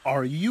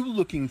Are you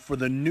looking for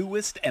the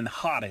newest and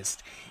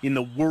hottest in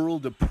the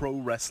world of pro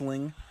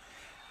wrestling?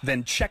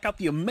 Then check out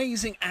the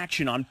amazing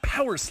action on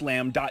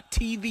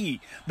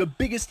Powerslam.tv, the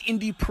biggest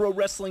indie pro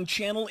wrestling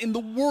channel in the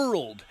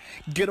world.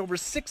 Get over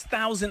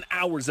 6,000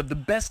 hours of the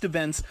best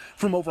events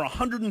from over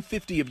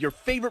 150 of your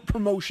favorite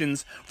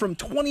promotions from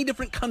 20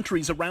 different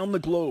countries around the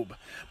globe.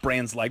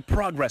 Brands like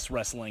Progress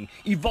Wrestling,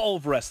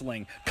 Evolve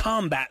Wrestling,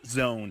 Combat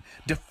Zone,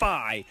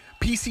 Defy,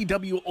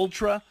 PCW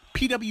Ultra,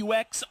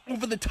 PWX,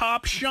 Over the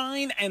Top,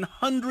 Shine, and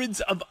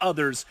hundreds of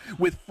others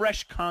with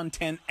fresh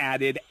content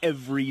added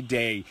every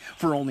day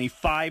for only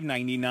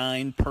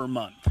 $5.99 per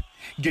month.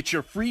 Get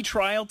your free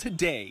trial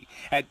today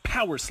at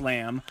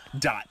Powerslam.tv.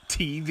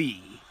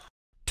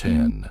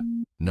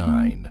 10,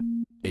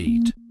 9,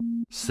 8,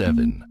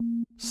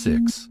 7,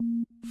 6,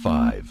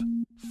 5,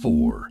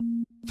 4,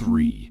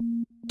 3,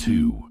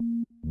 2,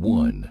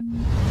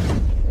 1.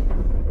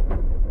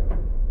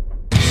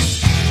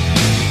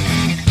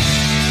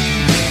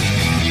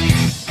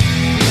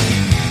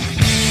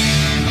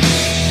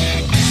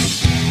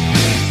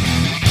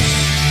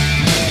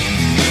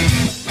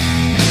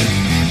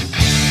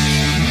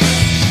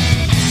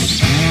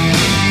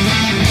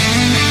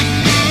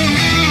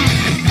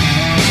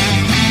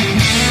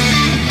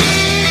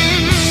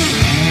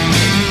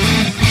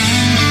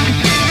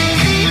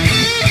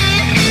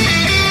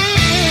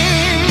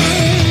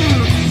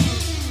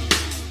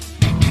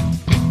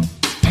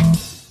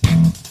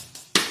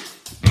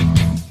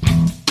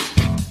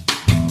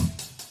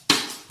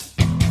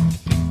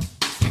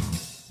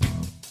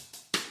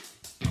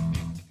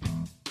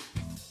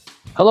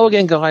 Hello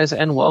again, guys,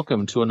 and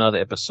welcome to another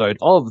episode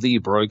of the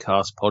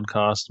Broadcast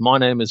Podcast. My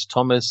name is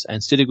Thomas,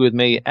 and sitting with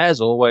me,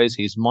 as always,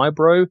 he's my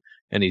bro,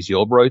 and he's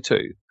your bro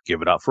too.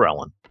 Give it up for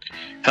Alan.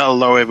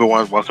 Hello,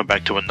 everyone. Welcome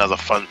back to another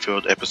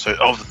fun-filled episode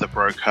of the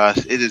Broadcast.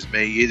 It is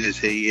me, it is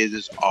he, it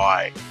is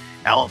I,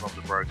 Alan of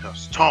the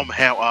Broadcast. Tom,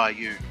 how are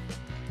you?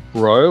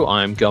 Bro,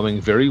 I'm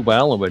going very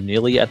well, and we're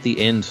nearly at the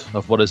end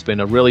of what has been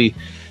a really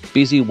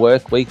busy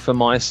work week for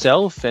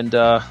myself, and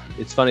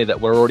it's funny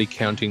that we're already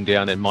counting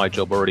down, in my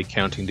job, we're already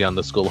counting down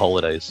the school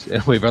holidays,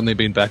 and we've only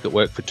been back at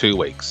work for 2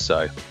 weeks,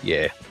 so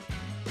yeah.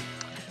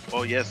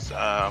 Well, yes,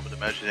 I would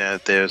imagine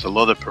that there's a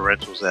lot of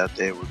parentals out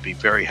there would be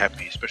very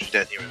happy, especially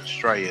down here in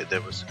Australia,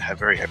 that was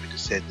very happy to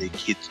send their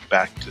kids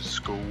back to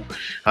school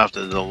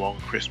after the long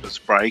Christmas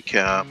break.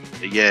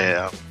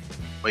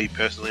 Me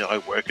personally, I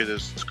work at a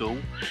school,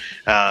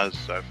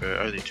 so for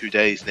only 2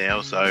 days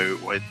now, so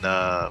when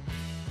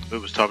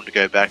it was time to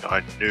go back,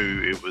 I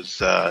knew it was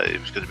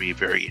going to be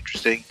very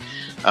interesting.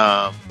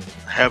 How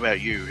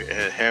about you?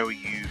 How are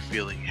you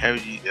feeling? How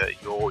are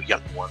your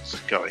young ones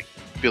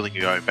feeling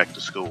going back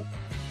to school?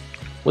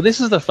 Well,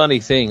 this is the funny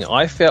thing.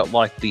 I felt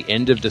like the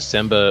end of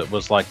December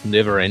was like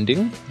never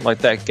ending. Like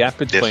that gap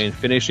between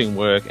finishing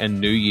work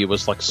and New Year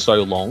was like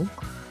so long.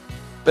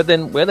 But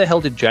then where the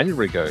hell did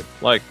January go?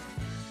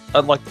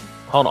 Hold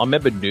on, I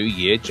remember New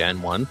Year,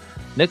 Jan 1.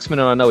 Next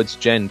minute I know it's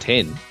Jan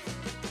 10,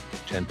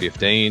 Jan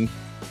 15,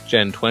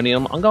 Jan 20.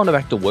 I'm going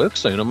back to work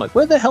soon. I'm like,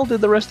 where the hell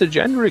did the rest of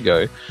January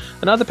go?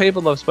 And other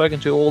people I've spoken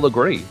to all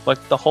agree.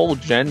 Like the whole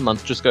Jan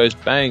month just goes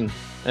bang.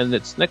 And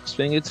it's next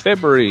thing, it's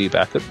February,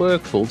 back at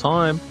work full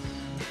time.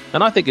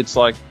 And I think it's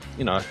like,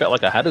 I felt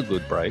like I had a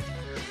good break.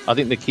 I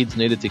think the kids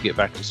needed to get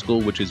back to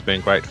school, which has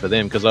been great for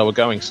them because they were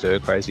going stir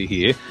crazy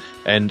here.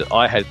 And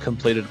I had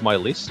completed my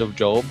list of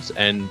jobs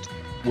and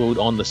we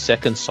were on the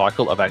second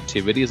cycle of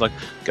activities, like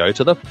go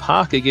to the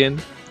park again,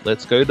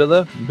 let's go to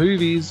the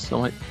movies.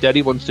 I'm like,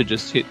 Daddy wants to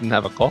just sit and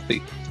have a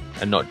coffee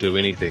and not do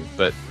anything.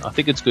 But I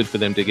think it's good for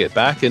them to get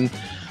back, and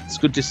it's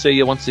good to see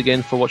you once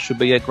again for what should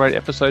be a great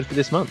episode for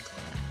this month.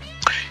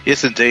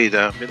 Yes, indeed.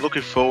 I've been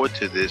looking forward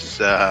to this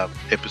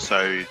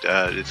episode.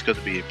 It's going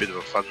to be a bit of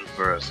a fun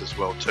for us as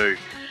well too.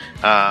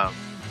 Let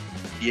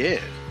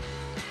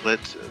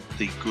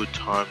the good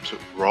times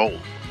roll.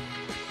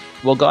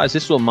 Well, guys,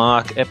 this will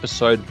mark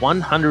episode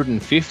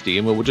 150,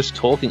 and we were just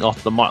talking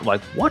off the mic, like,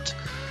 what?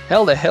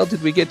 How the hell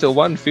did we get to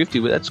 150?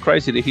 Well, that's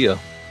crazy to hear.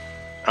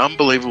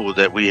 Unbelievable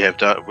that we have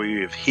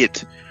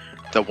hit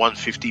the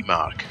 150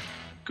 mark.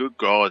 Good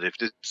God, if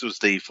this was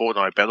the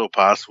Fortnite Battle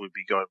Pass, we'd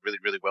be going really,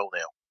 really well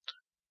now.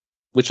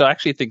 Which I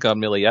actually think I'm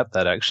nearly at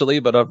that, actually,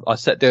 but I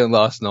sat down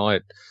last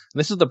night, and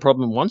this is the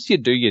problem. Once you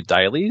do your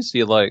dailies,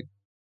 you're like,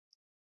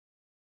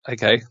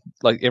 okay,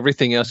 like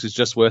everything else is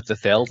just worth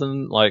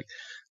 1,000. Like,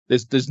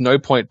 there's no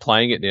point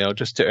playing it now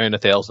just to earn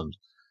 1,000.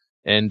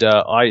 And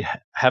I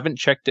haven't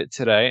checked it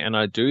today, and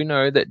I do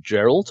know that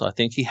Gerald, I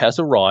think he has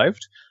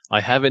arrived.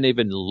 I haven't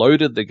even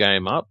loaded the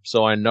game up,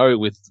 so I know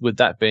with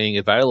that being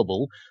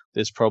available,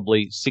 there's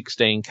probably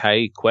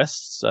 16k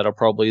quests that are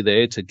probably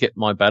there to get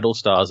my battle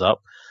stars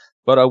up.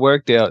 But I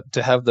worked out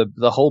to have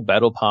the whole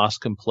battle pass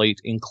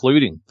complete,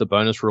 including the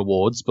bonus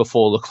rewards,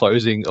 before the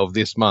closing of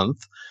this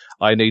month,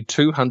 I need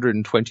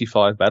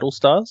 225 battle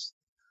stars.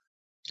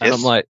 And yes.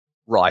 I'm like,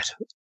 right,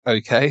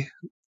 okay,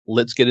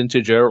 let's get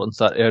into Gerald and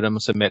start earning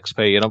some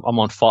XP. And I'm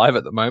on 5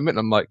 at the moment.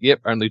 I'm like,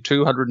 yep, only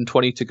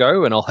 220 to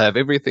go, and I'll have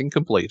everything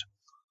complete.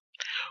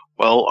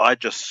 Well, I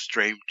just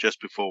streamed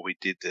just before we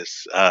did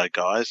this,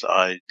 guys.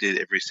 I did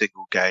every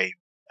single game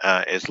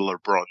as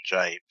LeBron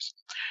James,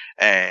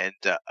 and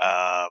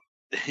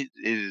it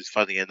is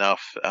funny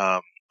enough.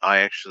 I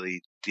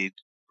actually did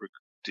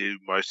do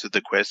most of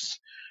the quests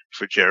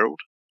for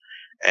Gerald,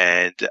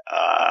 and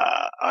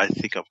I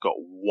think I've got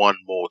one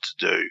more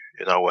to do,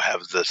 and I will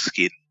have the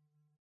skin.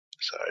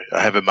 So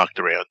I haven't mucked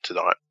around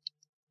tonight.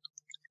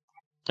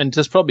 And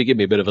just probably give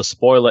me a bit of a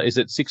spoiler. Is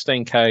it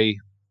 16k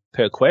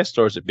per quest,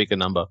 or is it bigger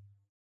number?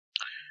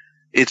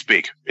 It's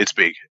big. It's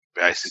big.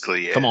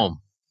 Basically, yeah. Come on.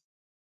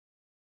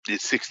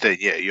 It's 16.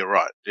 Yeah, you're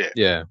right. Yeah.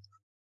 Yeah.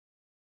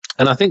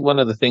 And I think one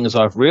of the things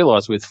I've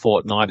realized with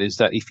Fortnite is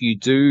that if you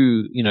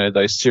do,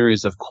 those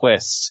series of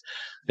quests,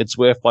 it's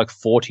worth like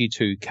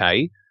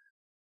 42k,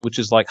 which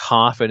is like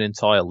half an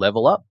entire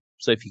level up.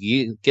 So if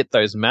you get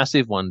those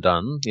massive one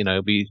done,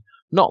 it'll be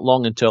not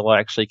long until I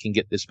actually can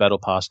get this battle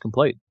pass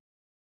complete.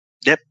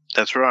 Yep,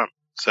 that's right.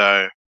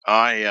 So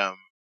I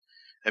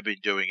have been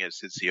doing it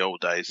since the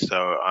old days.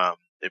 So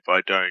if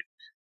I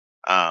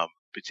don't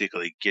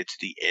particularly get to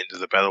the end of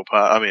the battle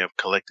pass, I mean, I've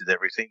collected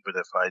everything, but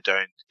if I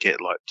don't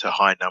get like to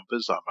high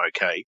numbers, I'm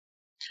okay.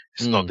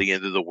 It's not the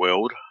end of the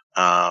world.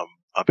 I've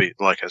been,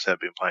 like I said, I've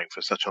been playing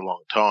for such a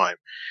long time.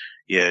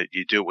 Yeah,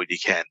 you do what you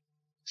can.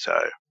 So,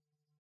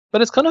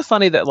 but it's kind of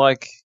funny that,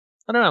 like,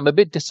 I don't know, I'm a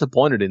bit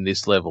disappointed in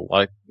this level.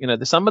 Like,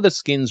 some of the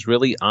skins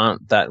really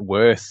aren't that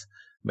worth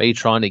me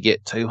trying to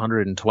get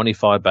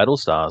 225 battle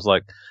stars.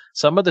 Like,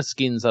 some of the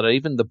skins that are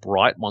even the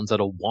bright ones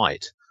that are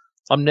white,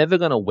 I'm never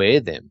going to wear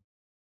them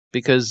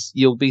because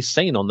you'll be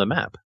seen on the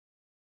map.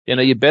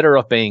 You're better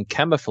off being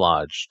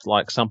camouflaged,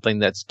 like something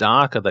that's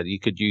darker that you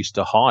could use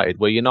to hide,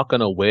 where you're not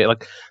going to wear,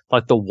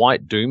 like the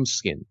white Doom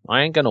skin.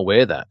 I ain't going to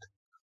wear that.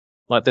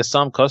 Like, there's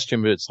some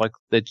costume where it's like,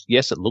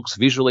 yes, it looks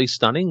visually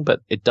stunning,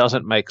 but it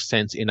doesn't make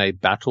sense in a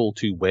battle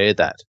to wear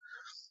that.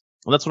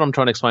 And that's what I'm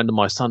trying to explain to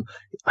my son.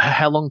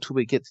 How long till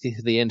we get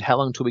to the end? How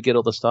long till we get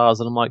all the stars?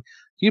 And I'm like,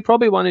 you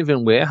probably won't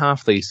even wear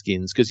half these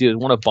skins because you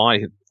want to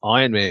buy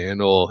Iron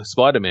Man or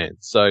Spider-Man.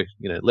 So,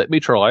 let me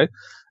try.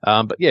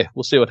 But yeah,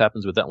 we'll see what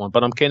happens with that one.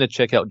 But I'm keen to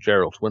check out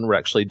Gerald. When we're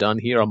actually done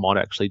here, I might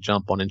actually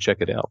jump on and check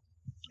it out.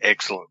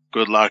 Excellent.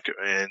 Good luck.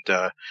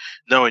 And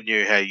knowing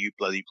you, how you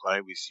bloody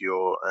play with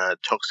your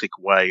toxic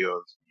way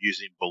of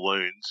using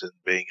balloons and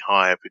being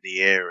high up in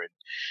the air and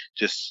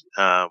just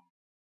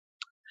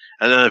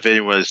I don't know if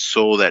anyone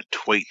saw that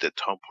tweet that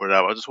Tom put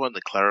up. I just wanted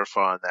to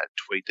clarify on that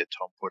tweet that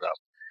Tom put up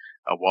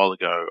a while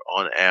ago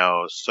on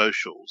our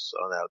socials,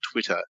 on our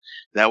Twitter.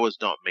 That was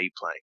not me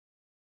playing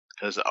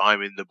because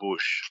I'm in the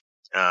bush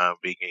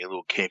being a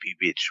little campy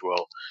bitch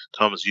while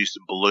Tom's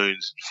using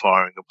balloons and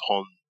firing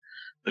upon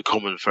the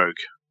common folk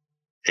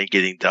and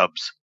getting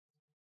dubs.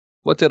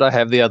 What did I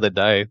have the other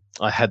day?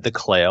 I had the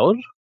cloud,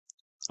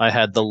 I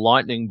had the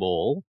lightning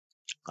ball,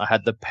 I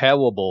had the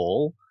power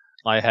ball,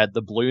 I had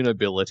the balloon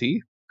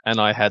ability, and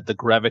I had the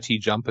gravity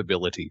jump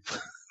ability.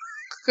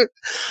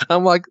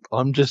 I'm like,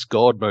 I'm just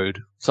God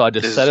mode. So I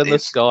just sat in the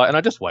sky and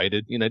I just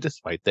waited,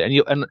 just wait there.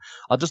 And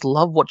I just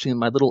love watching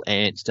my little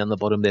ants down the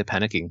bottom there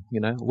panicking,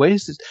 where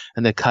is this?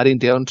 And they're cutting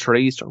down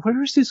trees.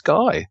 Where is this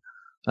guy?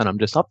 And I'm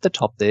just up the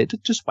top there,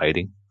 just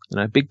waiting.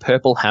 Big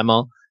purple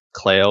hammer,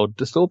 cloud,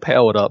 just all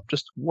powered up.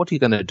 Just what are you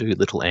going to do,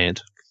 little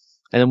ant?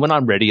 And then when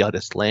I'm ready, I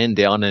just land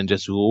down and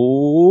just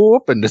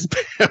whoop and just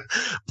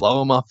blow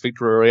them up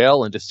Victory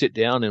Royale and just sit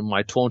down. And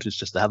my taunt is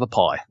just to have a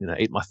pie,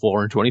 eat my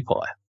 4 and 20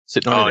 pie.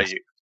 Sitting on it.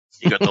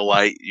 You got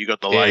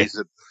the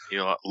laser,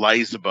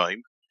 laser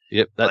beam.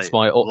 Yep, that's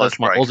my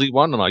Aussie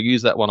one, and I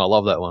use that one. I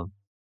love that one.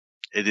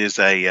 It is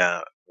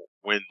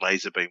when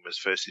laser beam was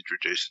first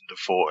introduced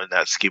into Fort and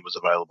that skin was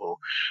available,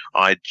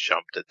 I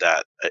jumped at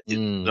that.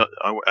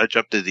 I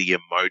jumped at the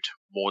emote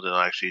more than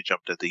I actually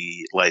jumped at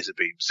the laser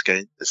beam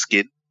skin. The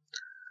skin.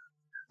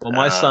 Well,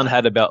 my son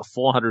had about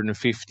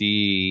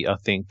 450, I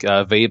think,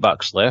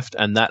 V-Bucks left,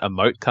 and that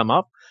emote come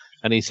up,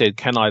 and he said,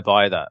 "Can I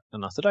buy that?"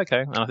 And I said, "Okay."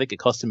 And I think it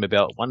cost him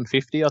about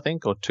 150, I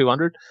think, or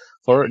 200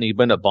 for it, and he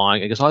went up buying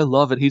it. He goes, "I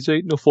love it. He's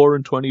eating a 4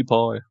 and 20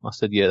 pie." I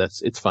said, "Yeah,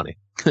 it's funny.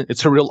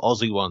 It's a real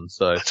Aussie one."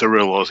 So it's a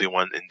real Aussie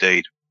one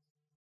indeed.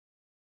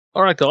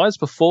 All right, guys,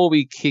 before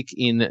we kick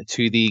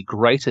into the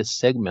greatest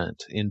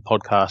segment in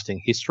podcasting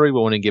history,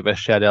 we want to give a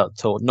shout out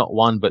to not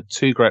one, but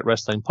 2 great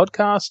wrestling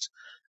podcasts.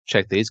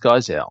 Check these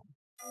guys out.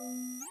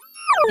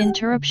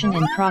 Interruption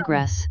in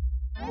progress.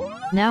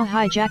 Now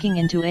hijacking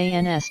into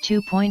ANS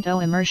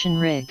 2.0 immersion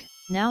rig.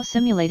 Now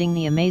simulating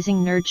the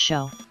Amazing Nerd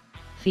Show.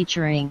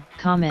 Featuring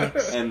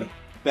comics. And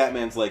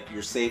Batman's like,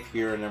 you're safe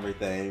here and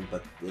everything,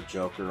 but the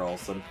Joker all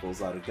of a sudden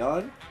pulls out a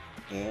gun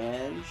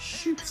and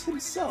shoots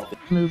himself.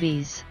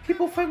 Movies.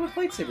 People fight with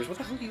lightsabers. What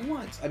the hell do you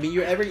want? I mean,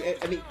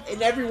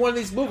 in every one of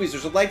these movies,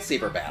 there's a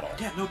lightsaber battle.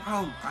 Yeah, no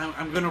problem.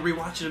 I'm gonna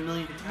rewatch it a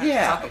million times.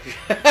 Yeah.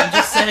 I'm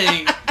just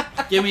saying,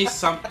 give me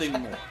something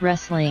more.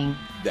 Wrestling.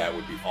 That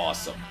would be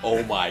awesome.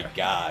 Oh my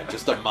god,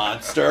 just a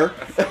monster.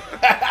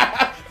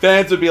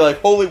 Fans would be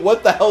like, holy,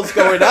 what the hell's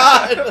going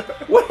on?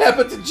 What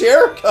happened to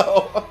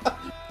Jericho?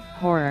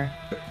 Horror.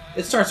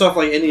 It starts off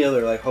like any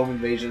other like home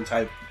invasion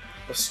type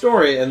of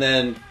story, and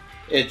then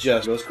It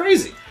just goes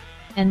crazy.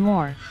 and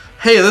more.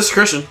 Hey, this is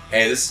Christian,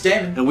 Hey, this is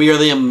Damon. and we are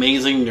the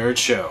Amazing Nerd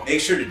Show.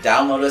 Make sure to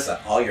download us on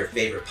all your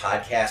favorite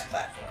podcast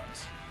platforms.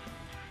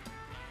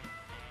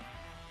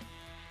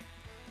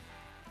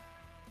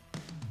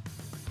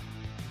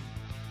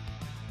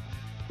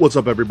 What's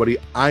up, everybody?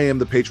 I am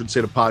the patron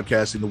saint of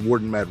podcasting, the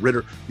Warden Matt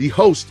Ritter, the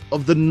host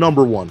of the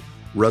 #1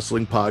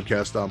 wrestling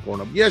podcast on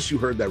Pornhub. Yes, you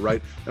heard that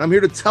right. And I'm here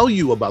to tell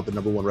you about the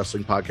 #1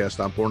 wrestling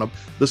podcast on Pornhub,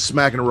 the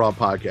Smack and Raw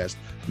podcast.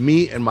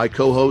 Me and my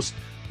co-host,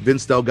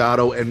 Vince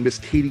Delgado, and Miss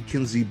Katie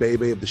Kinsey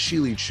Bebe of the She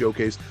Leads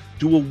Showcase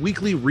do a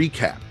weekly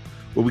recap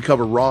where we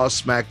cover Raw,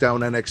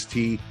 SmackDown,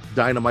 NXT,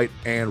 Dynamite,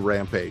 and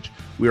Rampage.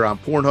 We are on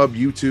Pornhub,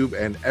 YouTube,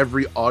 and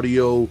every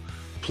audio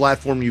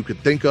platform you could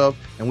think of,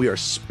 and we are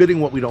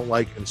spitting what we don't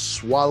like and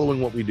swallowing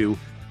what we do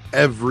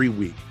every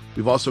week.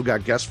 We've also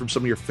got guests from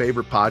some of your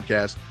favorite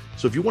podcasts.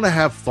 So if you want to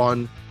have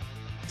fun,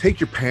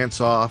 take your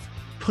pants off,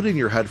 put in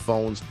your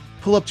headphones,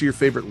 pull up to your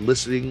favorite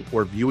listening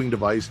or viewing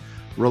device,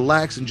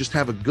 relax, and just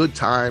have a good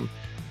time.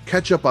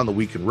 Catch up on the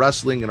week in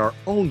wrestling in our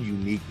own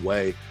unique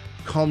way.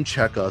 Come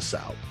check us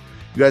out.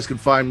 You guys can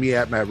find me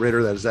at Matt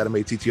Ritter, that is at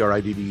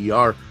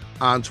MATTRIDDER,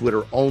 on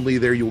Twitter only.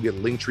 There you will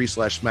get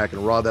Linktree/Smack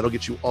and Raw. That'll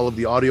get you all of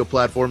the audio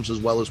platforms as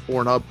well as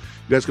Pornhub.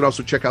 You guys can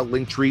also check out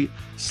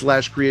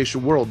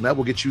Linktree/Creation World, and that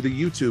will get you the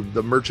YouTube,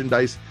 the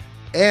merchandise,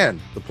 and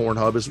the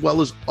Pornhub, as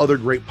well as other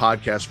great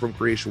podcasts from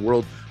Creation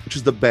World, which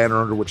is the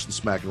banner under which the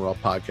Smack and Raw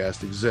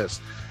podcast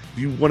exists. If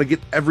you want to get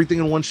everything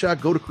in one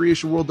shot, go to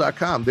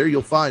creationworld.com. There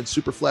you'll find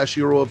Super Flash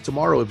Hero of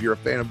Tomorrow if you're a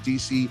fan of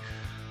DC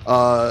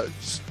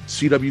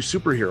CW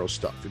superhero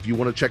stuff. If you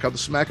want to check out the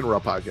Smack and Raw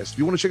podcast, if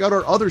you want to check out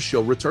our other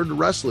show, Return to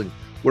Wrestling,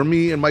 where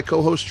me and my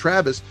co-host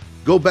Travis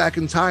go back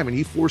in time and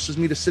he forces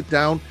me to sit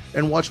down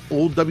and watch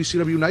old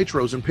WCW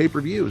Nitros and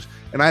pay-per-views,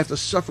 and I have to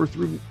suffer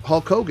through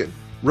Hulk Hogan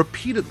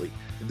repeatedly.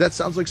 If that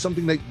sounds like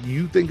something that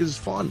you think is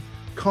fun,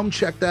 come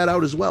check that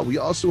out as well. We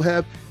also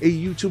have a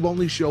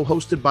YouTube-only show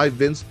hosted by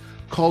Vince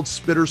called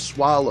Spitter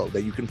Swallow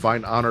that you can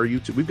find on our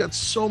YouTube. We've got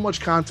so much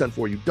content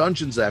for you.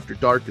 Dungeons After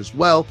Dark as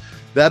well.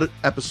 That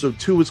episode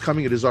 2 is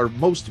coming. It is our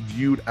most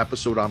viewed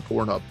episode on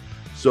Pornhub.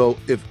 So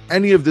if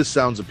any of this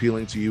sounds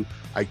appealing to you,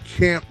 I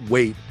can't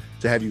wait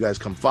to have you guys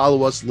come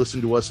follow us, listen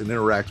to us, and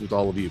interact with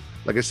all of you.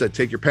 Like I said,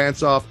 take your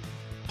pants off,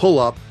 pull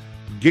up,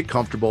 get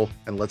comfortable,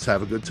 and let's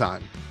have a good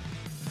time.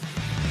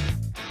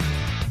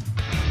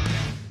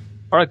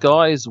 All right,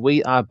 guys,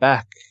 we are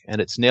back, and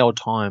it's now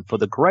time for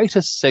the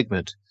greatest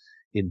segment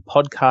in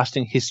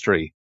podcasting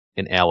history.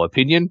 In our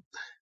opinion,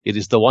 it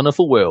is the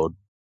wonderful world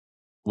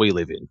we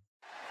live in.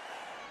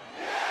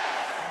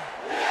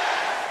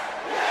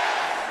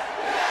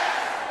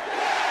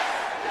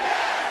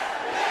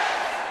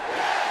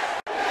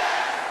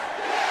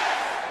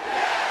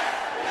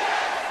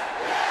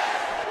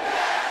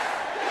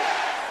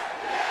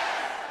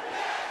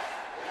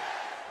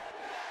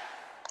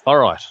 All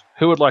right,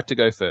 who would like to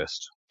go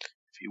first?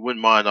 If you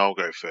wouldn't mind, I'll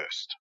go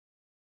first.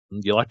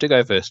 You like to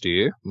go first, do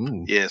you?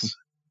 Mm. Yes.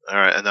 All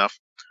right, enough.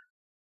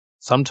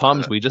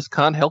 Sometimes we just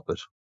can't help it.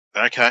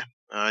 Okay.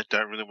 I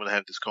don't really want to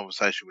have this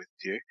conversation with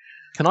you.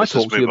 Can I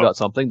talk to you about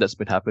something that's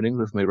been happening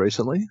with me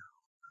recently?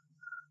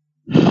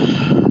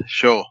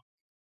 Sure.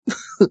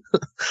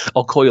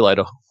 I'll call you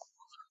later.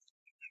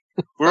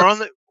 We're on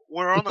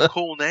the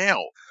call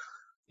now.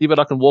 Yeah, but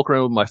I can walk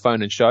around with my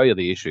phone and show you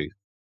the issue.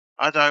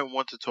 I don't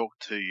want to talk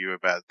to you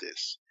about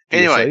this. Do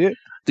Anyway.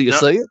 you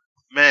see it?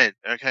 Man,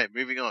 okay,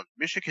 moving on.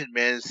 Michigan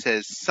man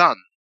says son,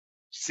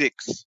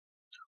 6,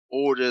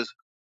 orders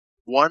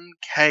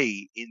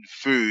 1K in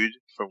food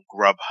from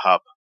Grubhub.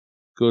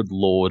 Good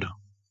Lord.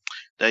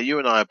 Now, you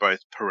and I are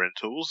both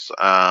parentals.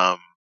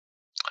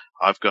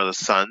 I've got a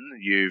son.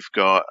 You've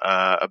got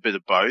a bit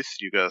of both.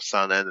 You've got a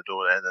son and a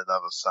daughter and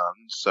another son.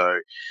 So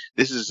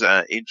this is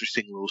an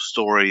interesting little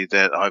story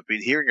that I've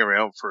been hearing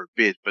around for a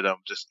bit, but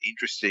just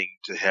interesting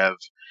to have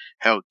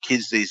how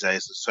kids these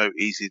days are so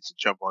easy to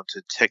jump onto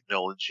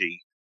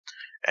technology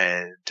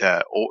and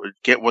or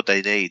get what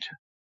they need.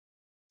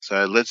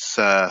 So let's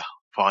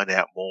find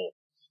out more.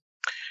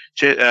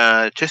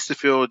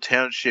 Chesterfield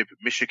Township,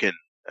 Michigan.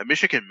 A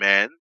Michigan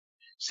man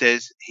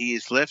says he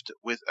is left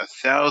with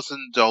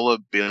 $1,000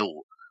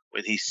 bill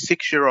when his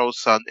 6-year-old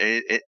son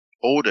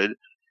ordered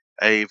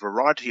a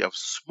variety of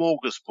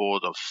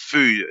smorgasbord of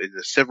food in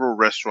the several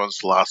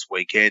restaurants last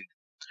weekend,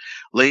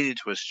 leading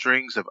to a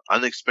strings of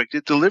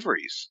unexpected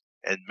deliveries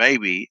and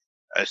maybe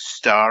a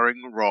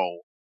starring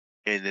role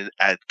in an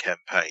ad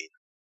campaign.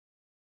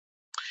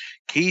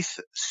 Keith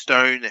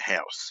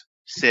Stonehouse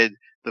said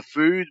the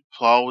food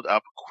piled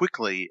up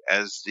quickly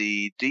as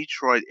the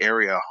Detroit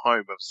area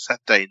home of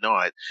Saturday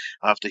night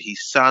after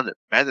his son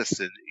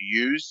Madison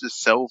used the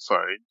cell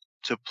phone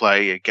to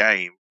play a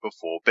game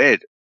before bed.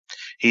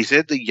 He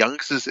said the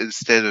youngsters,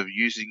 instead of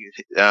using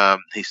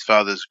his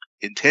father's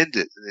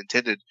intended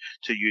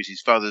to use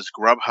his father's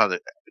Grubhub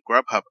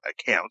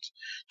account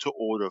to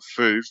order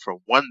food from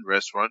one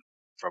restaurant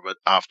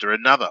after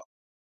another.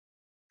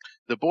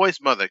 The boy's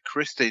mother,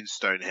 Christine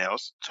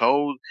Stonehouse,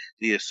 told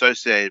the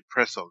Associated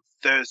Press on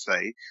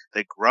Thursday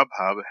that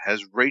Grubhub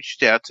has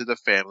reached out to the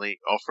family,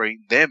 offering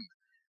them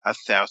a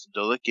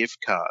 $1,000 gift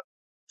card.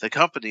 The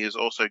company is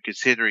also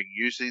considering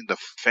using the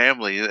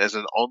family as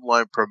an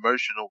online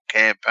promotional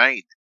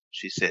campaign,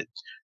 she said.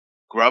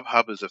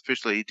 Grubhub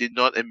did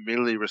not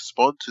immediately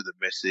respond to the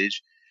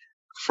message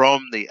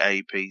from the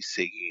AP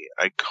seeking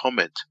a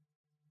comment.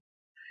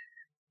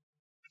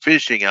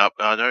 Finishing up,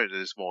 no,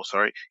 there's more,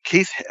 sorry.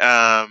 Keith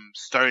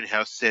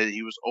Stonehouse said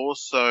he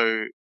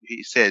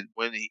said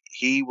when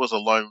he was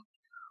alone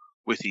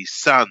with his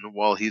son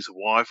while his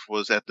wife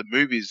was at the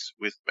movies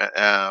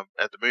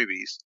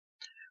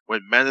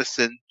when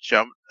Madison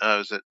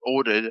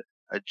ordered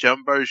a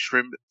jumbo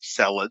shrimp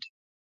salad,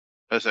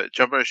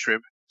 shawarma,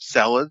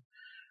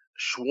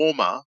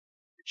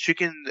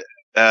 chicken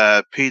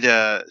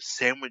pita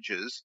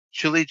sandwiches,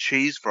 chili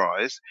cheese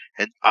fries,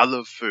 and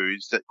other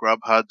foods that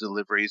Grubhub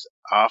deliveries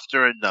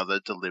after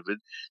another delivered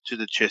to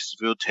the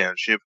Chesterfield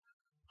Township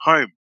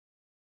home.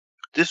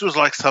 This was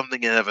like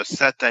something out of a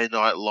Saturday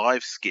Night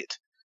Live skit,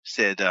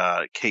 said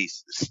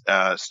Keith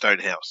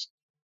Stonehouse.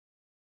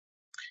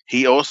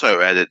 He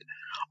also added,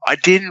 I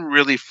didn't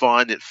really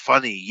find it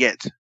funny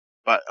yet,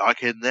 but I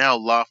can now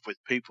laugh with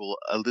people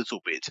a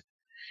little bit.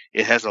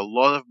 It was a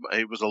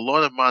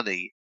lot of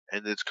money,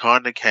 and it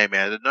kind of came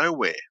out of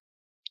nowhere.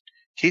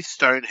 Keith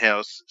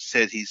Stonehouse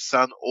said his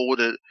son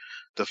ordered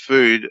the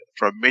food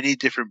from many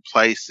different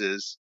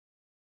places,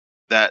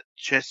 that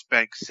Chess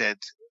Bank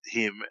sent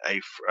him a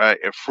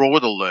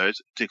fraud alert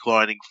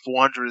declining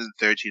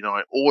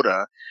 439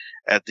 order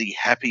at the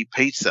Happy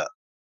Pizza.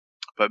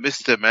 But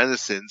Mr.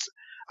 Madison's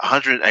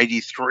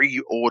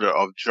 183 order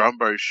of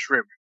jumbo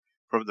shrimp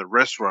from the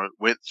restaurant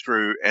went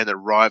through and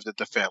arrived at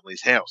the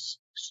family's house.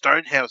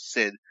 Stonehouse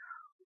said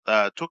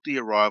took the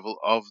arrival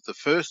of the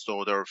first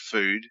order of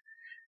food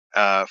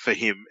for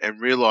him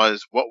and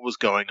realized what was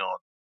going on.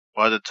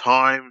 By that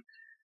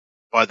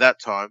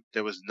time,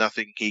 there was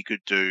nothing he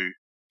could do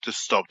to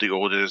stop the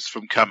orders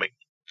from coming.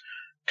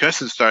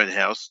 Kirsten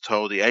Stonehouse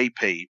told the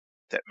AP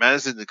that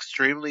Madison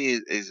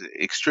is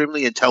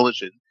extremely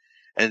intelligent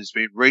and has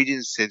been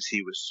reading since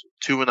he was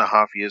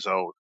 2.5 years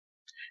old.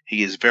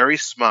 He is very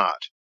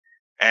smart,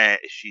 and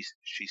she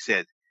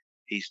said,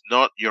 he's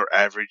not your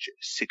average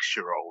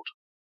 6-year-old.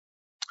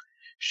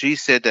 She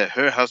said that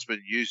her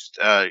husband used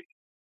Grubhub,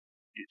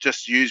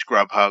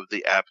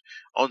 the app,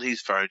 on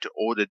his phone to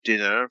order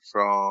dinner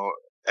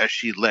as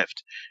she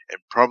left, and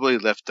probably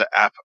left the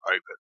app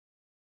open.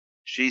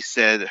 She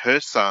said her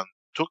son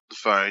took the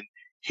phone,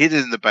 hid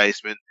it in the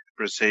basement, and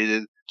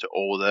proceeded to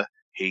order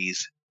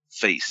his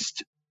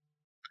feast.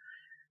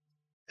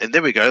 And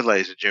there we go,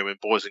 ladies and gentlemen,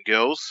 boys and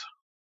girls.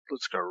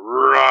 Let's go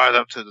right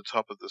up to the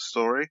top of the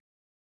story.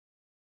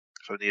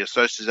 From the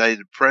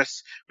Associated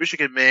Press,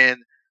 Michigan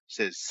man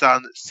says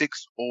son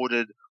 6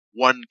 ordered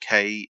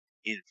 $1K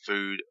in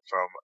food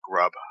from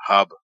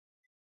Grubhub.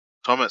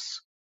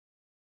 Thomas.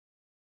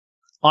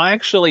 I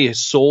actually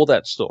saw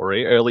that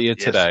story earlier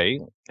today,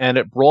 and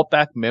it brought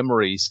back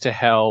memories to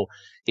how,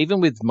 even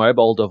with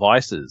mobile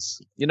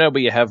devices, where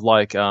you have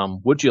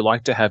would you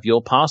like to have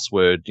your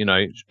password,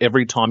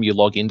 every time you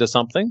log into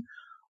something,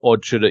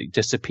 or should it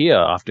disappear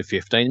after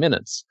 15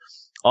 minutes?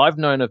 I've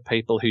known of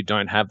people who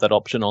don't have that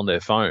option on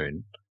their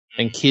phone,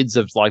 and kids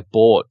have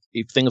bought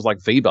things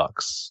like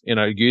V-Bucks,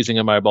 using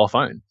a mobile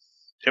phone.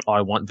 Yep.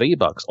 I want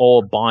V-Bucks,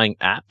 or buying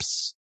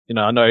apps.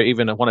 I know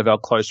even one of our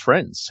close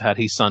friends had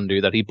his son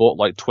do that. He bought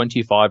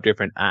 25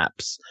 different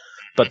apps,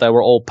 but they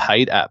were all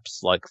paid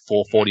apps, like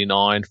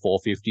 $4.49,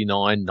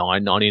 $4.59,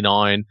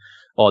 $9.99.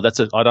 Oh,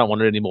 I don't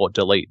want it anymore.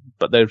 Delete.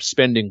 But they're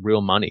spending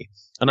real money.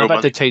 And I've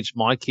had to teach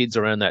my kids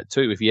around that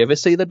too. If you ever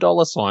see the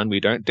 $,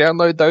 we don't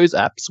download those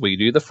apps. We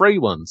do the free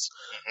ones.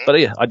 Mm-hmm. But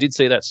yeah, I did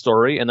see that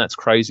story, and that's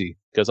crazy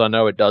because I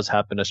know it does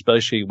happen,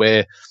 especially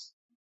where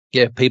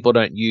people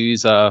don't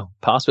use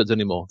passwords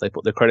anymore. They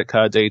put their credit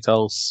card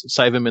details,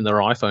 save them in their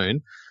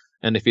iPhone.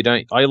 And if you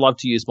don't, I love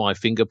to use my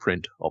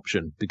fingerprint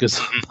option because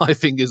my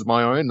finger's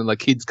my own and the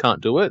kids can't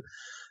do it.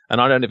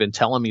 And I don't even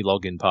tell them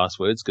login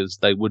passwords because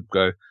they would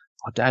go,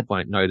 oh, Dad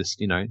won't notice,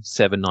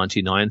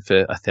 $7.99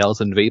 for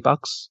 1,000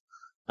 V-Bucks.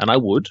 And I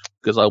would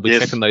because I'll be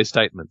checking those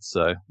statements.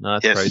 So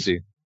that's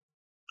crazy.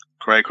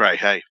 Cray,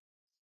 hey.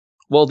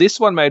 Well, this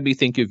one made me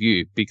think of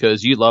you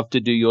because you love to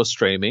do your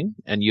streaming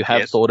and you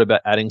have thought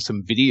about adding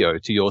some video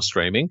to your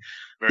streaming.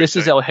 This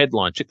is our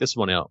headline. Check this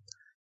one out.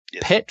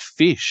 Yes. Pet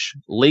fish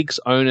leaks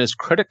owner's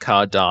credit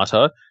card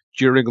data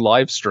during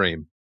live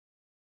stream.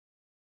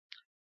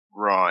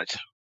 Right.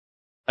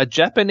 A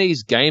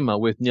Japanese gamer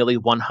with nearly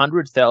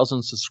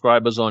 100,000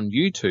 subscribers on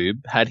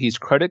YouTube had his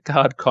credit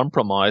card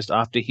compromised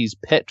after his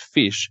pet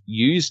fish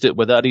used it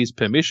without his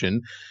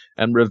permission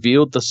and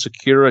revealed the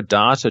secure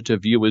data to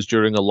viewers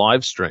during a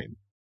live stream.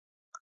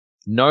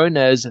 Known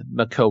as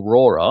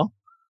Makarora,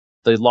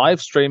 the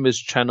live streamer's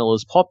channel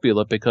is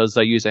popular because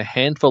they use a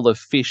handful of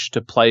fish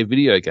to play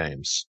video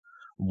games.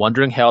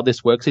 Wondering how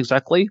this works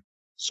exactly?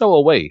 So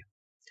are we.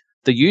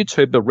 The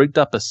YouTuber rigged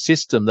up a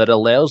system that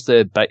allows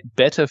their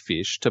betta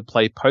fish to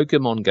play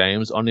Pokemon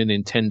games on a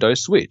Nintendo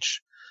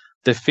Switch.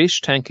 The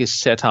fish tank is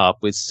set up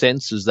with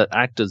sensors that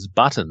act as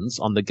buttons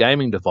on the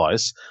gaming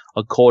device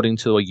according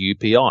to a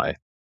UPI.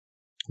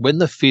 When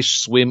the fish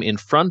swim in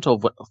front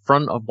of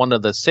one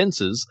of the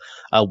sensors,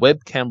 a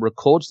webcam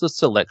records the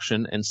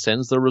selection and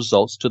sends the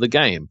results to the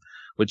game,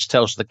 which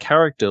tells the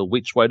character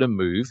which way to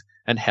move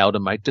and how to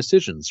make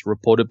decisions,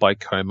 reported by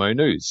Como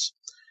News.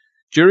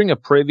 During a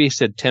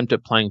previous attempt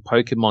at playing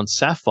Pokemon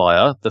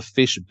Sapphire, the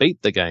fish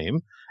beat the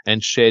game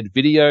and shared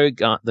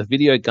the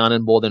video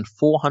garnered more than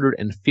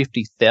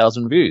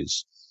 450,000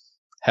 views.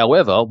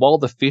 However, while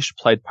the fish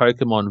played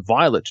Pokemon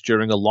Violet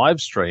during a live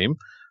stream,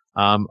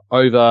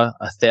 over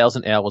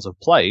 1,000 hours of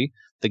play,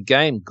 the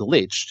game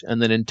glitched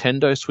and the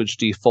Nintendo Switch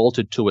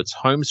defaulted to its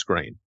home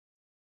screen.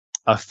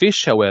 A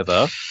fish,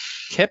 however,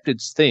 kept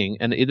its thing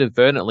and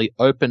inadvertently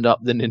opened up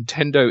the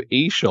Nintendo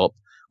eShop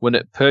when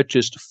it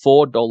purchased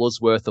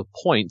 $4 worth of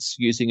points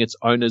using its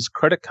owner's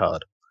credit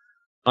card.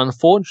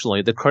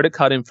 Unfortunately, the credit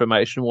card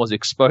information was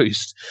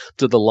exposed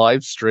to the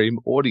live stream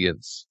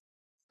audience.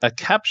 A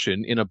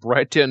caption in a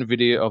breakdown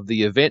video of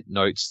the event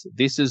notes,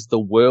 "This is the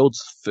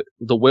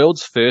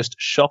world's first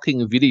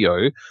shocking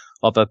video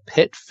of a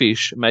pet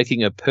fish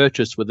making a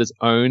purchase with its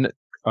own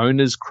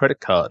owner's credit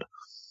card."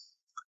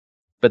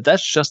 But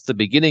that's just the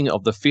beginning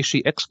of the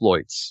fishy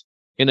exploits.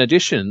 In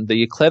addition,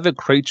 the clever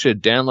creature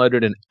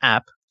downloaded an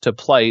app to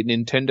play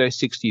Nintendo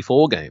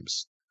 64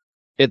 games.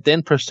 It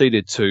then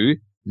proceeded to,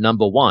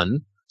 number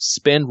 1,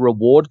 spend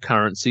reward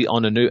currency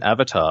on a new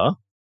avatar.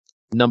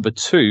 Number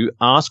 2,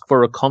 ask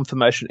for a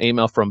confirmation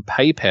email from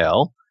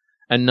PayPal.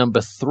 And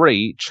number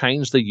 3,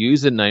 change the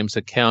username's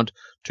account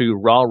to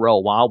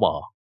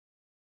Wawa.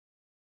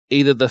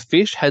 Either the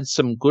fish had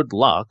some good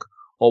luck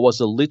or was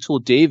a little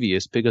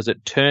devious because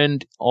it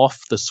turned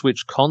off the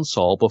Switch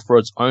console before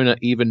its owner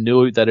even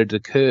knew that it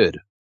occurred.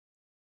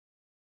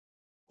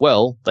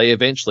 Well, they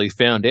eventually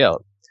found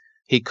out.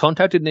 He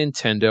contacted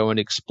Nintendo and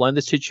explained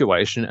the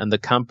situation, and the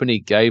company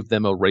gave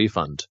them a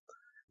refund.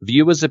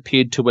 Viewers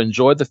appeared to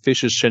enjoy the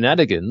fish's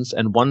shenanigans,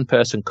 and one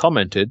person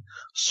commented,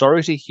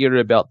 "Sorry to hear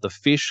about the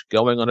fish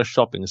going on a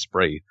shopping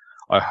spree.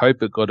 I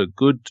hope it got a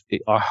good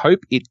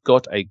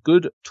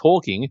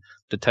talking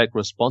to take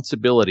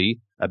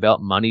responsibility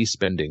about money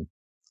spending."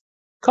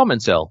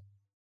 Comments, Al?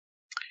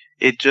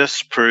 It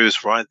just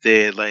proves right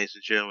there, ladies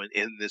and gentlemen,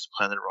 in this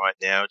planet right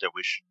now, that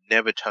we should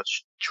never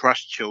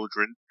trust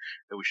children,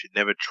 and we should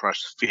never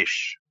trust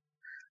fish.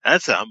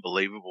 That's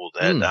unbelievable.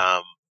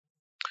 That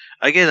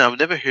again, I've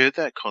never heard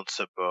that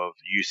concept of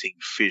using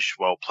fish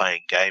while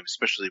playing games,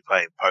 especially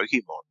playing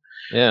Pokemon.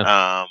 Yeah.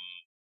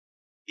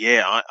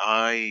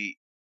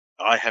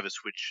 I have a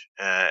Switch.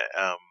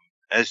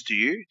 As do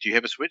you? Do you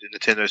have a Switch, a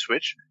Nintendo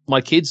Switch?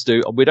 My kids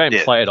do. We don't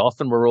play it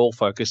often. We're all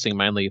focusing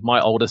mainly. My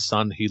oldest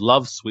son, who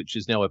loves Switch,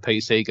 is now a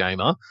PC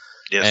gamer.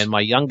 Yes. And my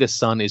youngest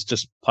son is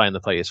just playing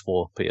the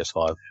PS4,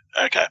 PS5.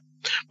 Okay.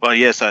 Well,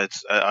 yes,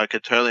 I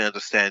could totally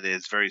understand it.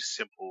 It's very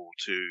simple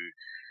to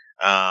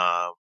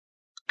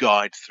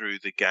guide through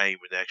the game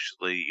and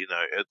actually,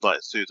 like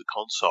through the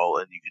console,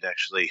 and you can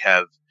actually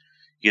have,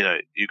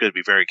 you've got to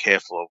be very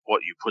careful of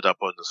what you put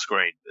up on the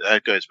screen.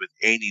 That goes with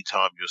any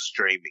time you're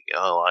streaming.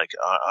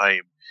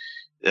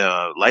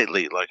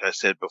 Lately, like I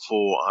said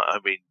before,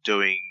 I've been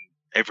doing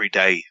every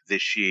day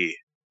this year.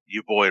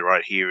 Your boy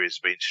right here has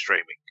been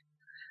streaming.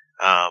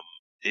 From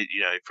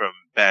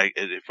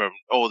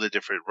all the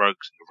different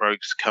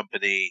Rogues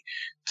Company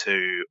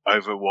to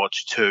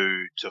Overwatch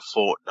 2 to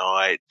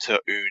Fortnite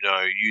to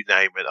Uno, you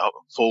name it.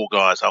 Fall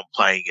Guys, I'm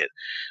playing it.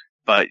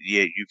 But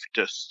yeah, you've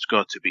just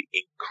got to be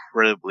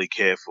incredibly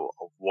careful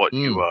of what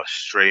you are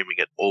streaming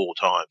at all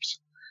times,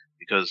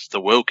 because the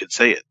world can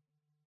see it.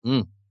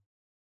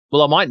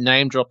 Well, I might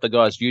name drop the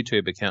guy's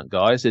YouTube account,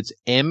 guys. It's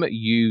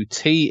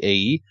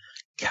MUTEKIMARU.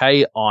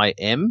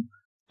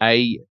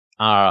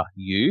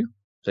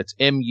 That's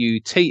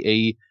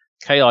MUTEKIMARU.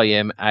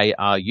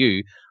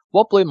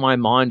 What blew my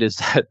mind is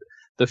that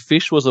the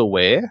fish was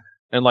aware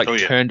and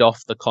turned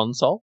off the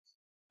console.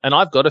 And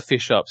I've got a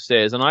fish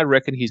upstairs, and I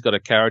reckon he's got a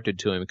character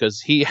to him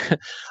because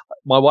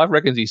my wife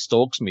reckons he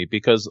stalks me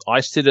because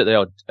I sit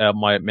at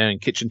my main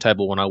kitchen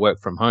table when I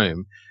work from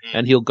home,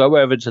 and he'll go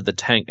over to the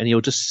tank and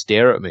he'll just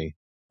stare at me.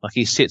 Like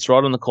he sits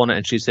right on the corner,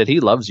 and she said he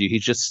loves you. He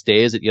just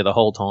stares at you the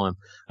whole time.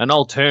 And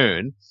I'll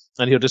turn,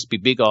 and he'll just be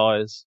big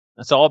eyes.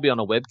 And so I'll be on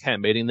a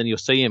webcam meeting, then you'll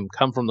see him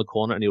come from the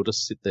corner, and he'll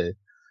just sit there,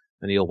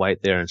 and he'll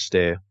wait there and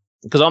stare.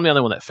 Because I'm the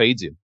only one that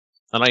feeds him.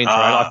 And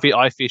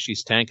I fish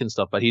his tank and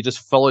stuff, but he just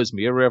follows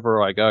me wherever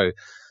I go.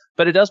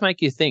 But it does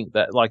make you think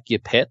that your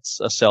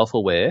pets are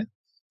self-aware.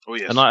 Oh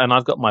yes. And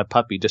I've got my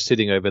puppy just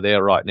sitting over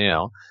there right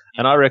now,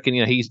 and I reckon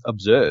he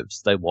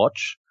observes, they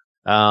watch.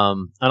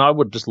 And I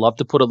would just love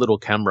to put a little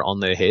camera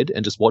on their head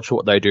and just watch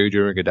what they do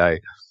during a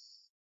day.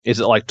 Is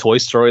it like Toy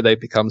Story? They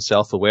become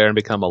self-aware and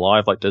become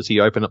alive. Like, does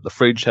he open up the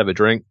fridge, have a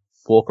drink,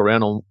 walk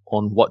around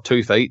on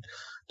 2 feet?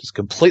 Just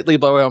completely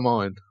blow our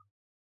mind.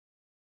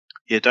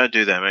 Yeah, don't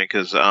do that, man,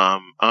 because,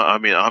 I'm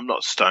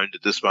not stoned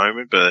at this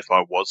moment, but if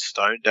I was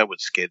stoned, that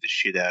would scare the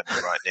shit out of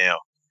me right now.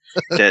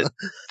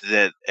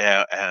 that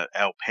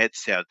our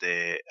pets out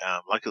there,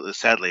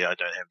 sadly, I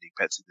don't have any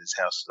pets in this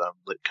house that I'm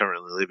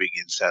currently living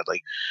in,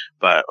 sadly,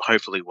 but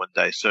hopefully one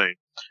day soon.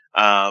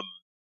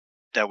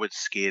 that would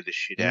scare the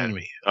shit out of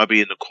me. I'd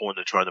be in the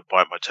corner trying to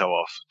bite my toe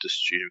off the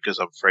studio because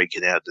I'm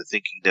freaking out. They're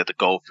thinking that the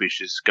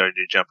goldfish is going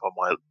to jump on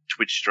my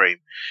Twitch stream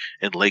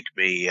and leak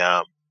me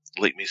some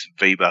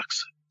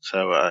V-Bucks.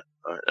 So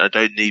I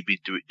don't need to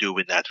be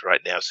doing that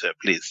right now, sir.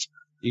 Please.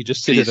 You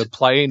just sit at a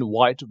plain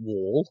white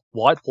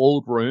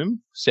walled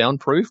room,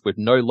 soundproof, with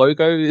no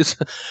logos,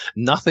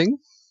 nothing,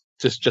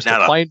 just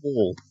a plain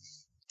wall.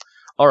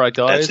 All right,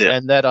 guys,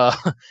 and that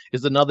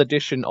is another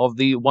edition of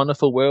the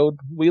wonderful world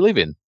we live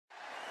in.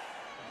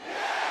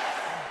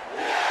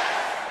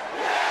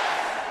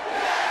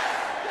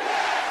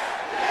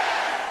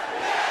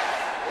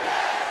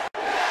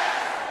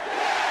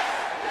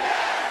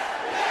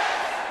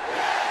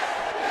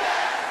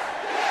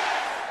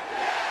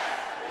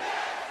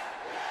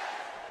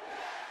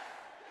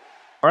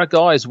 All right,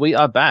 guys, we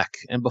are back.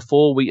 And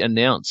before we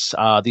announce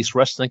this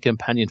Wrestling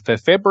Companion for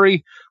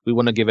February, we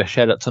want to give a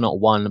shout out to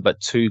not one,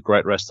 but two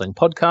great wrestling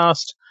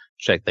podcasts.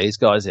 Check these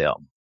guys out.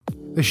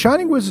 The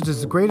Shining Wizards is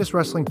the greatest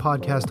wrestling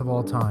podcast of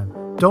all time.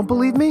 Don't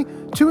believe me?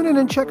 Tune in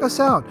and check us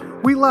out.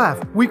 We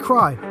laugh, we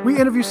cry, we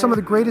interview some of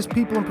the greatest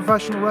people in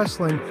professional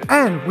wrestling,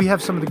 and we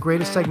have some of the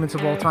greatest segments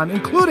of all time,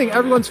 including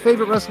everyone's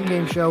favorite wrestling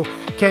game show,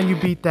 Can You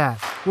Beat That?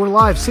 We're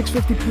live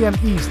 6:50 p.m.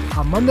 East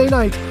on Monday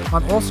nights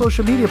on all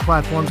social media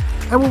platforms,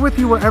 and we're with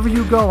you wherever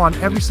you go on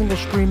every single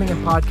streaming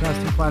and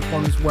podcasting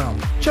platform as well.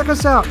 Check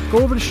us out. Go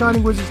over to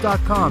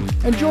shiningwizards.com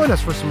and join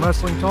us for some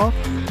wrestling talk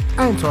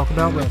and talk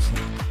about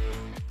wrestling.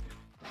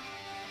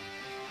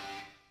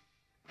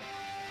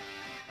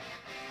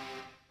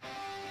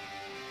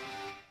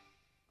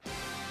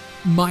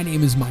 My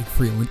name is Mike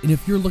Freeland, and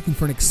if you're looking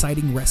for an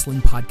exciting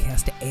wrestling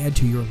podcast to add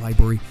to your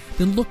library,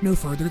 then look no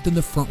further than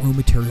the Front Row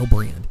Material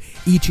brand.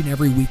 Each and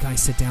every week I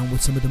sit down with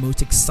some of the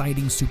most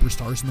exciting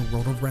superstars in the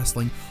world of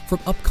wrestling, from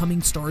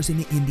upcoming stars in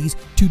the indies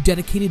to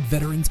dedicated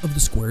veterans of the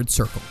squared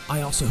circle.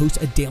 I also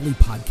host a daily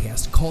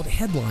podcast called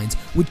Headlines,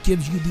 which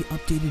gives you the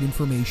updated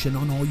information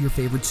on all your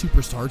favorite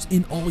superstars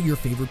in all your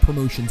favorite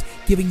promotions,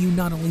 giving you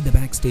not only the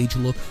backstage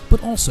look,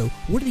 but also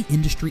what are the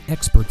industry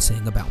experts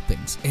saying about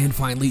things. And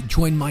finally,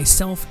 join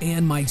myself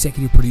and my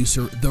executive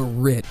producer, The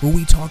Rit, where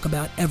we talk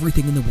about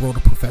everything in the world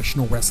of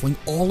professional wrestling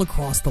all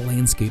across the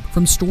landscape,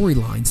 from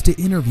storylines to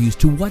interviews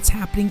to what's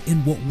happening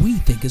and what we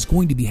think is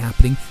going to be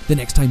happening the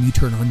next time you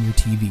turn on your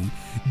TV.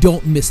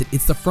 Don't miss it.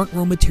 It's the Front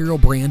Row Material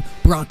brand,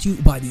 brought to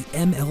you by the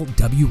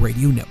MLW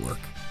Radio Network.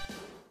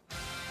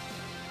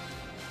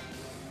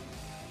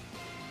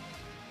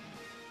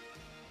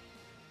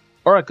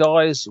 All right,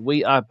 guys,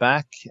 we are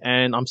back,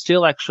 and I'm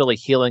still actually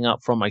healing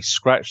up from a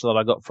scratch that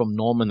I got from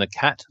Norman the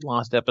cat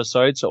last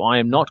episode, so I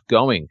am not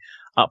going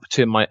up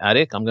to my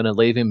attic. I'm going to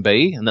leave him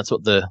be, and that's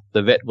what the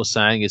vet was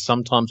saying, is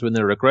sometimes when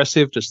they're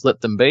aggressive, just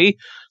let them be.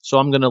 So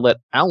I'm going to let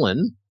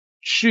Alan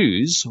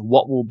choose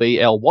what will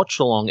be our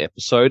watch-along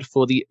episode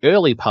for the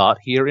early part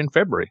here in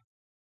February.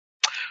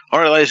 All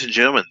right, ladies and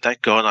gentlemen,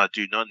 thank God I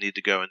do not need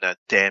to go in that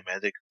damn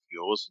attic of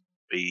yours and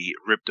be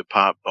ripped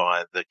apart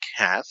by the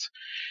cat.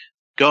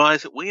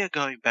 Guys, we are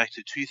going back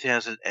to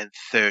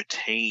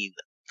 2013.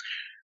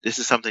 This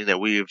is something that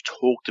we have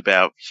talked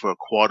about for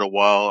quite a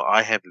while.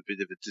 I have a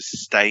bit of a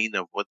disdain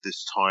of what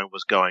this time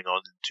was going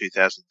on in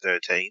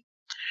 2013.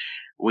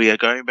 We are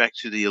going back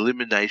to the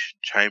Elimination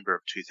Chamber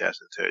of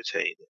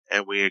 2013,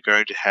 and we are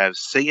going to have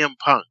CM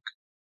Punk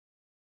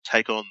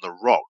take on The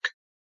Rock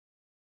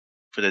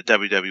for the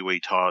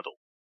WWE title,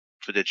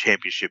 for the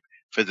championship,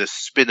 for the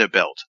spinner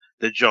belt,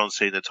 the John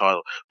Cena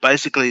title.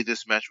 Basically,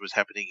 this match was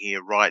happening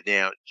here right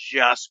now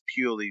just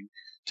purely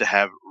to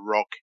have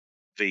Rock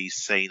v.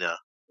 Cena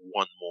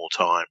one more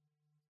time.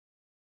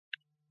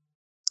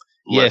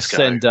 Yes,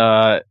 and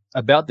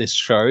about this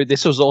show,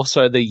 this was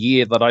also the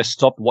year that I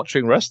stopped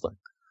watching wrestling.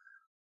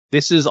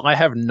 I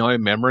have no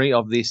memory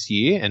of this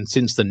year, and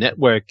since the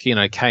network,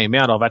 came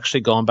out, I've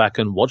actually gone back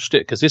and watched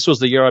it, because this was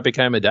the year I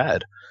became a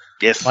dad.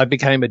 Yes. I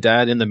became a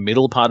dad in the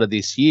middle part of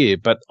this year,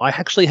 but I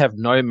actually have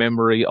no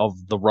memory of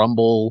the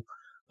Rumble,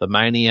 the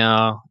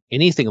Mania,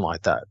 anything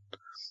like that.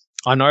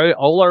 I know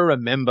all I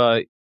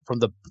remember from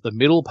the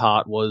middle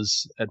part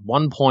was at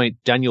one point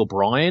Daniel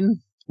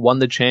Bryan won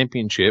the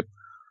championship,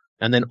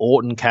 and then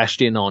Orton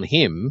cashed in on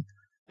him.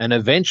 And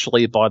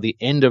eventually, by the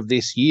end of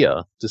this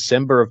year,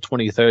 December of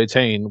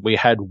 2013, we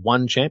had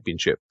one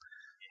championship,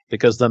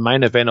 because the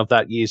main event of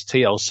that year's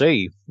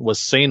TLC was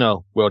Cena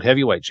World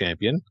Heavyweight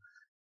Champion,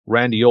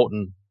 Randy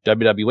Orton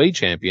WWE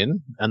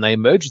Champion, and they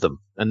merged them.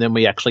 And then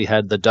we actually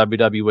had the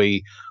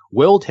WWE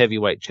World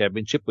Heavyweight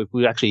Championship, which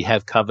we actually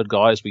have covered,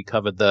 guys. We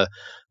covered the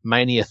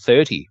Mania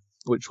 30,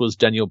 which was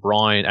Daniel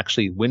Bryan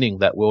actually winning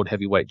that World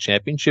Heavyweight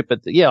Championship.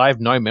 But yeah, I have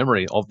no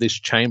memory of this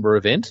chamber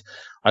event.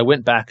 I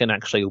went back and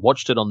actually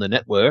watched it on the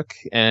network,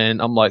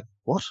 and I'm like,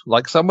 what?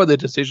 Like, some of the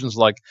decisions,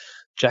 like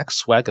Jack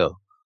Swagger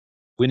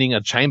winning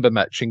a chamber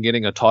match and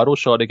getting a title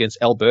shot against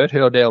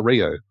Alberto Del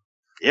Rio.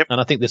 Yep. And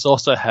I think this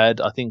also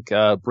had,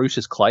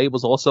 Bruce's Clay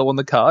was also on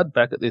the card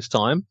back at this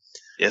time.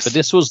 Yes. But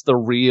this was the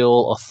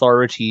real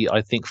authority,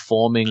 I think,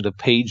 forming the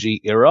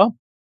PG era.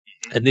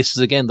 And this is,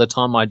 again, the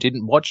time I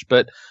didn't watch.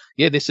 But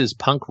Yeah, this is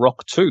Punk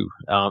Rock 2,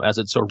 as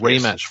it's a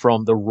rematch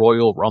from the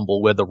Royal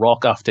Rumble, where The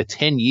Rock, after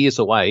 10 years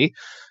away,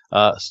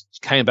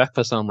 came back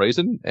for some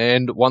reason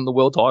and won the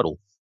world title.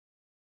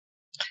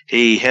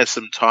 He had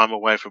some time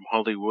away from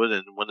Hollywood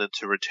and wanted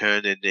to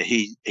return, and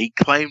he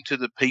claimed to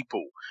the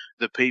people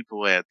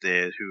out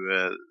there who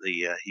are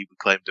he would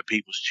claim the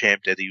people's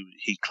champ that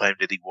he claimed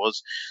that he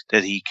was,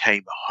 that he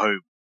came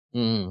home,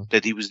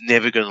 that he was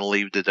never going to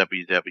leave the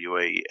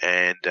WWE,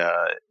 and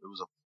it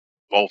was a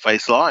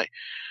bold-faced lie.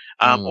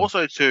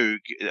 Also, too,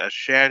 a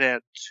shout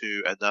out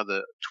to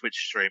another Twitch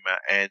streamer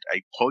and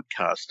a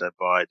podcaster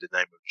by the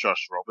name of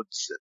Josh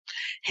Robinson.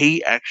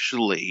 He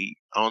actually,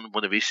 on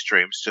one of his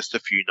streams just a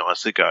few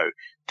nights ago,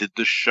 did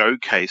the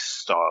showcase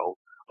style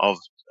of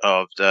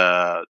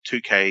the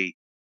 2K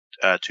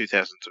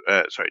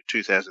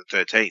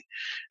 2013,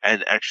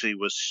 and actually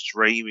was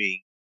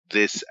streaming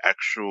the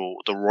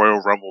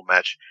Royal Rumble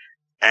match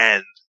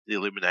and the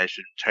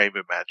Elimination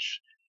Chamber match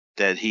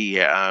that he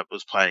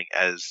was playing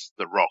as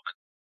The Rock,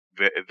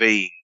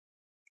 v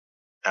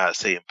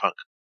CM Punk.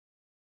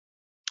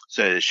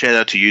 So shout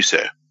out to you,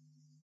 sir.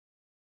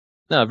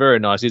 No, very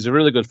nice. He's a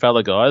really good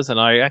fella, guys, and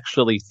I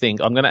actually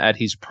think I'm going to add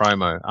his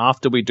promo.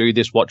 After we do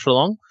this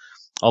watch-along,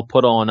 I'll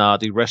put on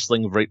the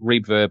Wrestling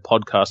Reverb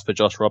podcast for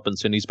Josh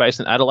Robinson. He's based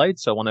in Adelaide,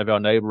 so one of our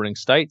neighbouring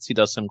states. He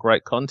does some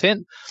great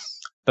content.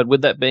 But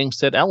with that being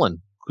said,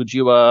 Alan, could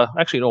you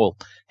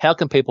how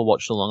can people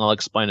watch along? I'll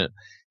explain it.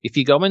 If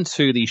you go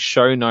into the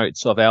show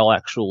notes of our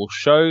actual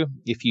show,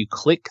 if you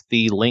click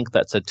the link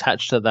that's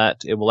attached to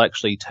that, it will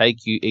actually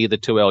take you either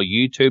to our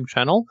YouTube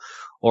channel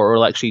or it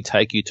will actually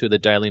take you to the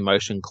Daily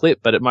Motion clip,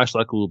 but it most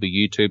likely will be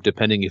YouTube,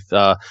 depending if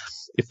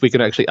we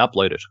can actually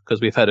upload it,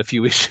 because we've had a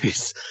few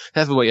issues,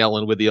 haven't we,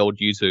 Alan, with the old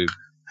YouTube?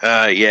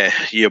 Yeah,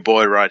 your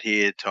boy right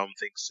here, Tom,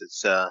 thinks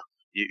it's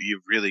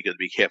you've really got to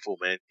be careful,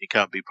 man. You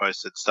can't be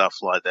posting stuff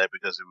like that,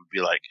 because it would be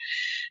like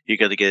you're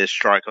going to get a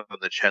strike on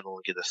the channel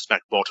and get a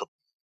smack bottom.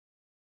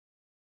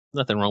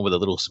 Nothing wrong with a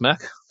little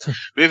smack.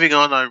 Moving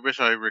on, I wish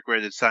I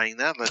regretted saying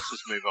that. Let's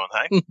just move on,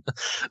 hey?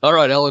 All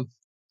right, Alan,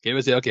 give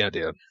us our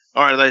countdown.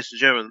 All right, ladies and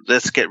gentlemen,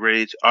 let's get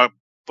ready. By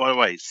the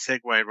way,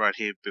 segue right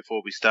here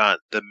before we start.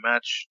 The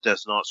match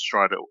does not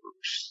start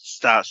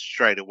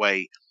straight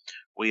away.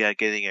 We are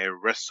getting a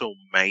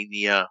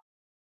WrestleMania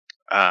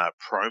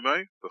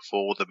promo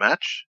before the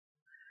match.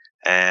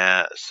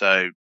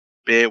 So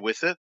bear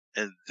with it,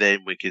 and then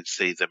we can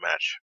see the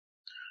match.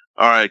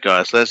 All right,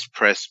 guys, let's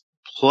press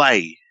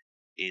play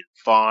in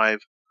 5,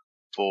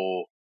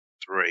 4,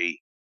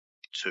 3,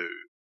 2,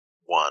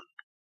 1.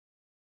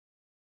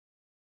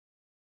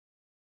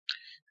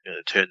 I'm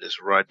going to turn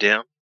this right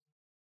down.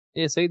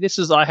 Yeah, see,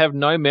 I have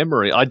no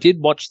memory. I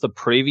did watch the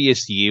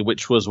previous year,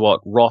 which was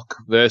Rock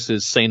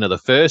versus Cena the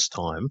first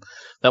time.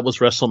 That was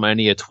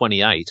WrestleMania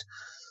 28.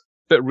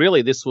 But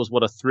really, this was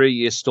a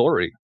 3-year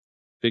story,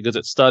 because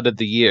it started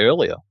the year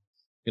earlier.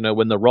 You know,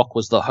 when The Rock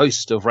was the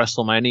host of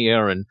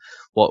WrestleMania and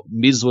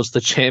Miz was the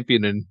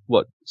champion and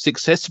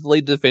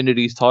successfully defended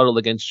his title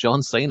against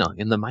John Cena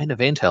in the main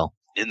event, hell.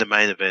 In the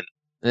main event.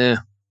 Yeah.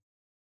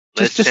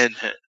 Just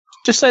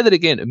say that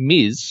again.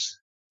 Miz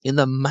in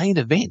the main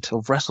event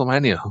of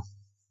WrestleMania.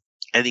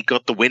 And he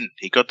got the win.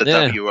 He got the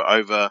W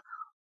over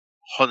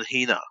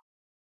Honhina.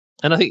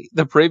 And I think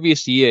the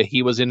previous year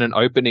he was in an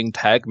opening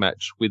tag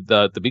match with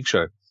the Big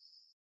Show.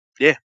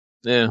 Yeah.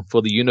 Yeah,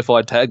 for the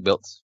unified tag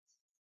belts.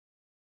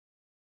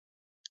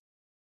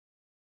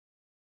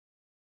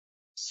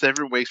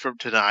 7 weeks from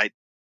tonight,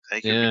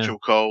 thank you, Mitchell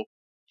Cole,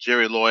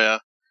 Jerry Lawyer,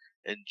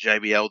 and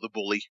JBL the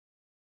Bully.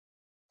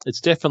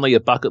 It's definitely a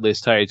bucket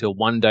list, hey, to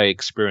one day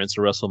experience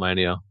a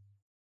WrestleMania.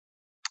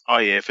 Oh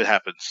yeah, if it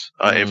happens.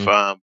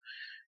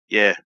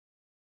 Yeah.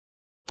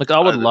 Like, I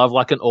would love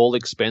an all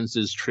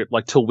expenses trip,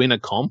 to win a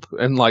comp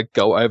and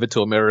go over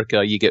to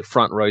America. You get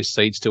front row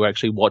seats to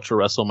actually watch a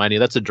WrestleMania.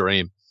 That's a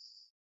dream.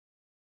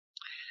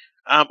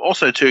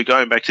 Also, too,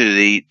 going back to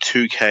the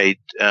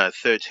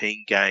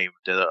 2K13 game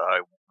that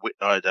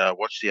I'd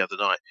watched the other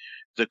night,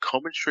 the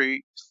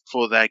commentary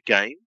for that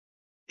game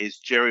is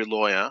Jerry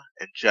Lawyer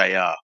and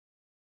JR.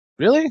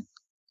 Really?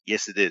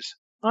 Yes, it is.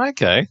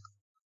 Okay.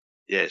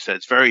 Yeah, so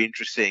it's very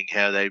interesting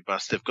how they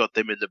must have got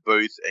them in the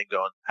booth and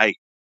gone, hey,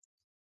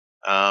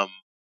 come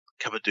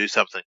and do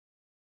something.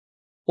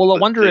 Well, I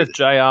wonder if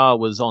JR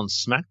was on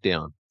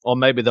SmackDown, or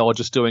maybe they were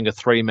just doing a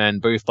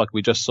 3-man booth like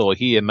we just saw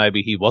here.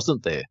 Maybe he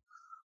wasn't there.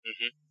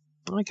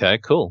 Mm-hmm. Okay,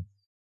 cool.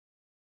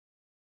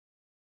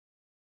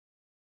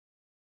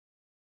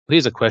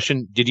 Here's a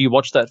question. Did you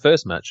watch that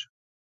first match?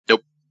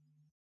 Nope.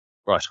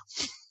 Right.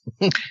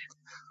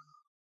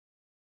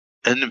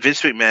 And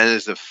Vince McMahon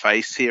is the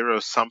face here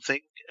or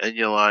something, and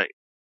you're like...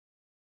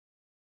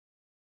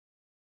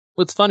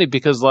 Well, it's funny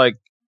because,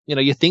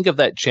 you think of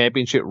that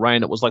championship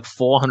reign, it was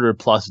 400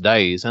 plus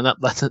days, and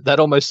that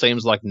almost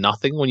seems like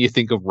nothing when you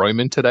think of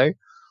Roman today.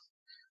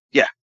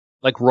 Yeah.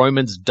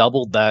 Roman's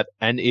doubled that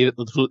and a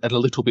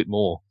little bit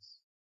more.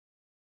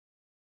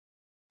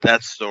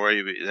 That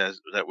story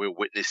that we're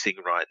witnessing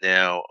right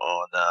now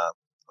on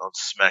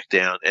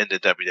SmackDown and the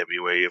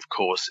WWE, of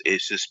course,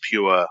 is just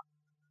pure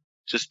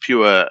just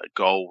pure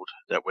gold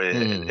that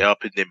we're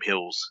up in them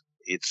hills.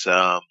 It's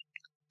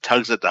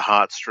tugs at the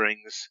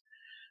heartstrings,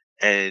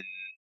 and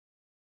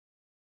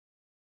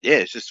yeah,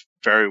 it's just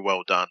very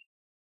well done.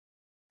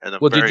 And I'm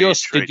Did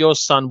intrigued. your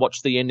son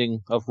watch the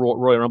ending of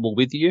Royal Rumble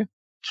with you?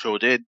 Sure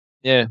did.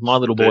 Yeah, my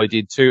little boy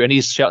did too, and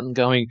he's shouting,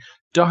 going,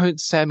 "Don't,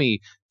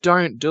 Sammy,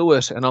 don't do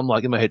it!" And I'm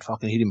like in my head,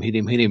 "Fucking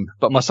hit him!"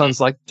 But my son's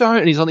like, "Don't!"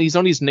 And he's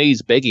on his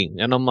knees begging,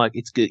 and I'm like,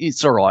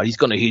 "It's all right. He's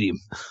gonna hit him."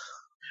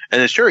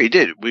 And it's true, he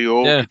did. We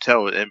all could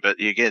tell it. But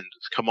again,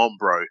 come on,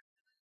 bro.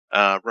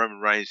 Roman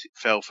Reigns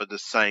fell for the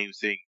same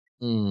thing.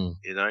 You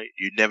know,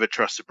 you never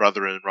trust a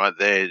brother in right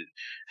there,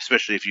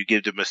 especially if you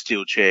give them a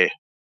steel chair.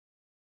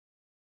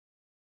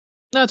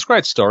 No, it's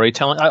great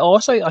storytelling.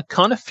 I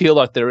kind of feel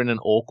like they're in an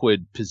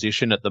awkward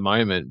position at the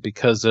moment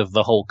because of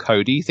the whole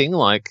Cody thing.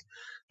 Like,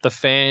 the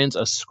fans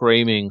are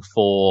screaming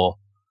for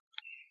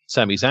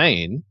Sami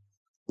Zayn.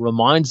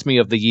 Reminds me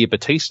of the year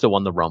Batista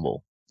won the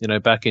Rumble. You know,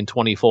 back in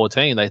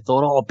 2014, they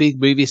thought, "Oh, big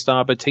movie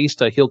star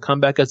Batista, he'll come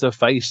back as a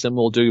face and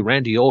we'll do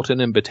Randy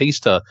Orton and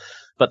Batista."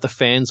 But the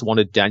fans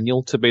wanted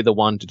Daniel to be the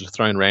one to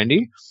dethrone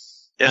Randy.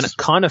 Yes. And it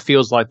kind of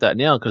feels like that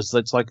now, because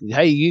it's like,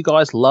 hey, you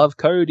guys love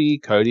Cody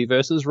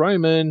versus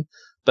Roman,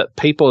 but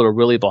people are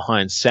really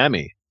behind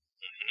Sammy.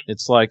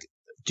 It's like,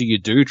 do you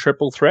do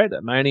triple threat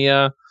at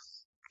Mania?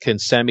 Can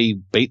Sammy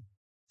beat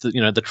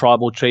the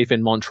tribal chief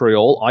in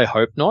Montreal? I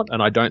hope not,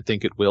 and I don't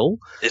think it will.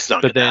 It's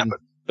not going to happen.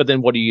 But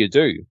then what do you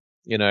do?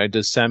 You know,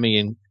 does Sammy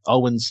and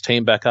Owens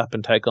team back up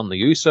and take on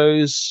the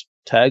Usos?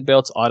 Tag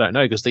belts? I don't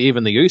know, because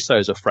even the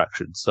Usos are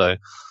fractured. So,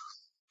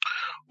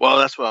 well,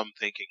 that's what I'm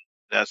thinking.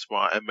 That's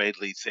why I'm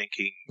immediately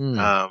thinking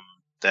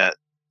that,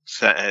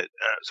 pardon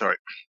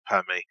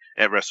me,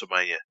 at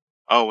WrestleMania,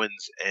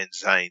 Owens and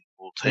Zayn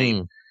will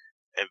team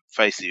and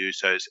face the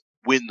Usos,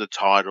 win the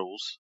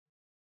titles.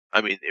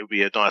 I mean, it would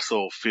be a nice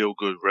little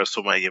feel-good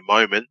WrestleMania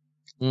moment.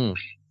 And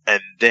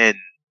then,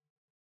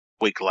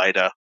 a week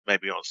later,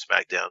 maybe on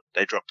SmackDown,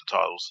 they drop the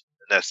titles,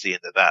 and that's the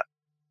end of that.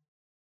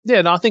 Yeah,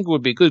 and I think it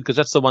would be good, because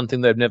that's the one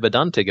thing they've never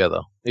done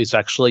together, is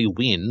actually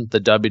win the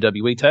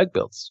WWE tag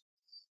belts.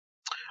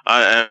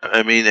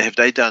 I mean, have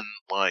they done,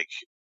 like,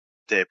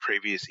 their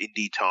previous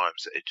indie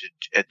times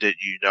that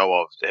you know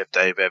of, if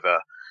they've ever,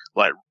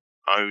 like,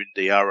 owned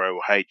the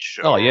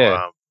ROH? Oh,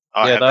 yeah.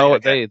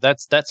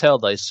 That's how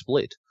they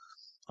split.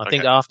 I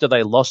think after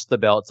they lost the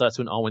belts, that's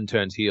when Owen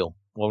turned heel.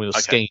 When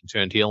Skeen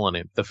turned heel on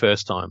him the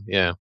first time,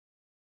 yeah.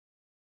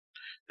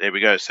 There we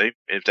go, see?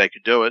 If they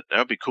could do it, that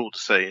would be cool to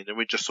see. And then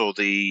we just saw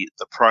the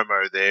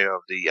promo there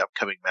of the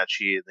upcoming match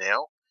here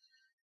now.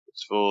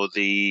 It's for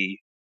the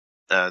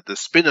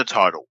spinner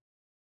title,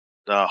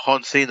 the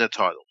John Cena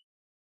title.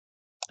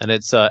 And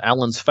it's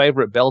Alan's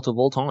favourite belt of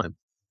all time.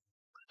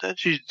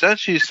 Don't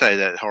you say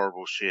that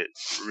horrible shit,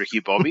 Ricky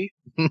Bobby.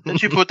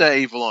 Don't you put that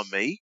evil on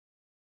me,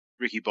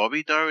 Ricky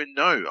Bobby.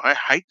 No, I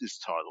hate this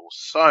title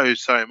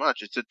so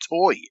much. It's a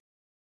toy.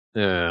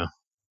 Yeah.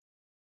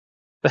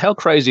 But how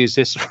crazy is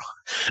this?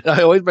 It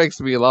always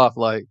makes me laugh.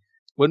 Like,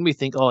 when we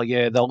think, oh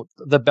yeah,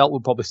 the belt will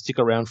probably stick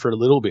around for a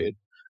little bit.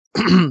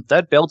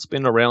 That belt's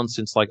been around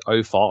since like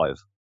 2005.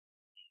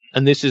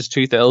 And this is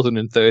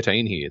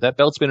 2013 here. That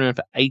belt's been around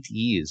for 8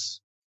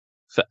 years.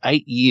 For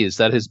 8 years,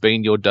 that has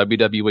been your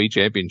WWE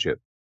Championship.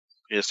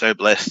 You're so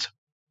blessed.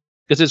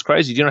 Because it's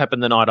crazy. Do you know what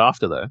happened the night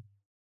after, though?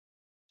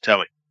 Tell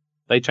me.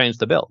 They changed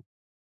the belt.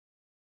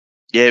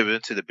 Yeah, we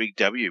went to the Big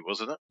W,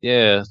 wasn't it?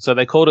 Yeah, so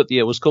they called it,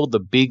 it was called the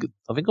Big,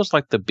 I think it was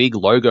like the Big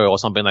Logo or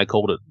something they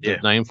called it,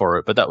 the name for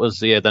it. But that was,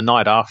 the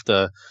night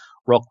after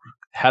Rock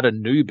had a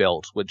new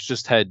belt, which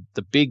just had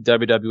the big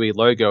WWE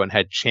logo and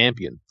had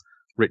champion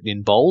written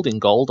in bold, in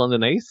gold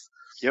underneath.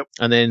 Yep.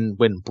 And then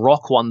when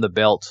Brock won the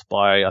belt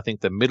by, I think,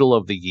 the middle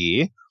of the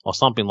year or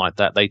something like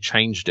that, they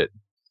changed it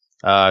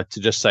to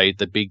just say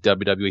the big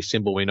WWE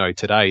symbol we know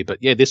today. But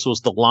yeah, this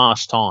was the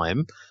last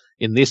time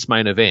in this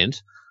main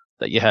event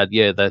that you had,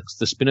 the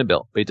spinner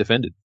belt be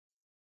defended.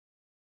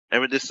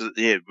 And this is,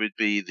 it would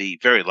be the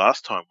very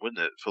last time,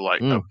 wouldn't it? For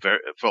like, it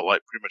felt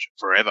like pretty much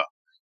forever.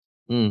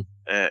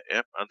 Yeah,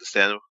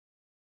 understandable.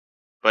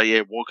 But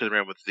yeah, walking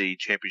around with the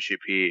championship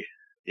here,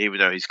 even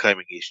though he's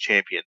claiming he's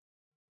champion.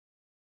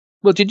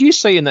 Well, did you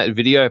see in that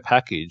video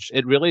package,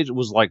 it really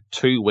was like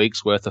 2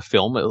 weeks worth of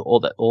film, all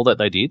that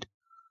they did?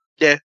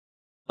 Yeah.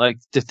 Like,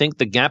 to think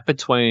the gap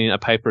between a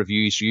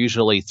pay-per-view is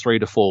usually 3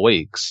 to 4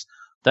 weeks.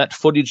 That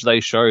footage they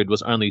showed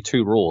was only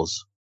 2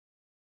 Raws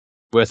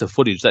worth of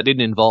footage. That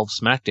didn't involve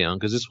SmackDown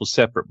because this was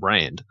separate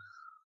brand.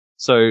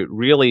 So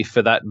really,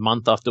 for that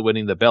month after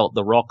winning the belt,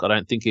 The Rock, I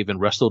don't think even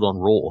wrestled on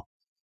Raw.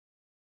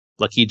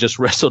 Like, he just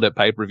wrestled at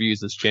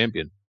pay-per-views as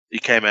champion. He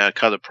came out,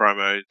 cut a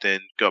promo, then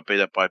got beat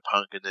up by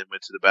Punk, and then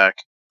went to the back.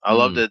 I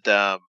love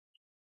that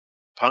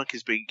Punk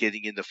has been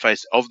getting in the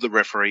face of the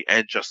referee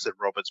and Justin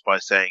Roberts by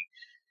saying,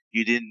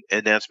 "You didn't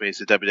announce me as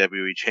the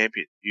WWE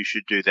champion. You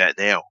should do that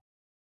now."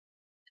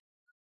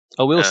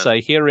 I will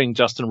say, hearing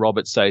Justin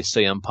Roberts say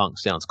CM Punk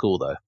sounds cool,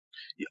 though.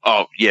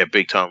 Oh, yeah,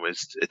 big time.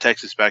 It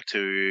takes us back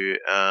to,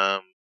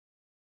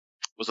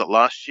 was it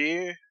last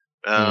year?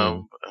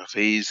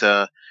 His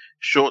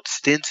short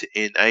stint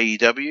in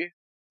AEW.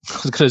 I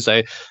was going to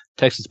say,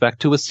 takes us back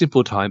to a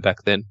simple time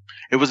back then.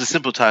 It was a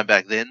simple time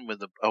back then.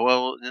 I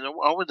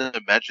would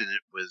imagine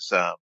it was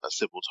a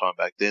simple time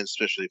back then,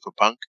 especially for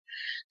Punk,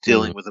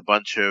 dealing with a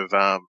bunch of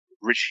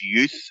rich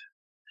youth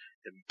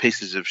and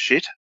pieces of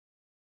shit.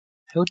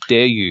 How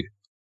dare you?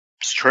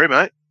 It's true,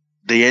 mate.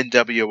 The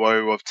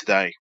NWO of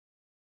today.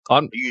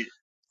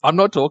 I'm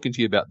not talking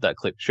to you about that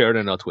clip. Share it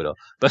on our Twitter.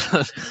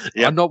 But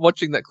Yep. I'm not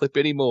watching that clip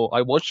anymore.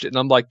 I watched it and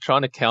I'm like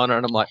trying to counter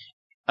and I'm like,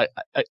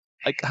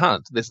 I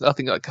can't. There's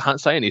nothing. I can't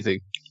say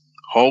anything.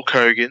 Hulk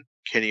Hogan,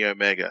 Kenny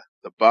Omega,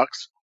 the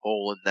Bucks,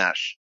 Hall and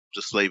Nash.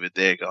 Just leave it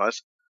there,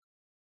 guys.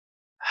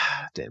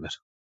 Damn it.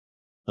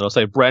 And I'll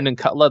say Brandon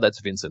Cutler,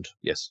 that's Vincent.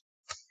 Yes.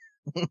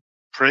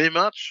 Pretty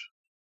much.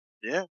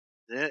 Yeah.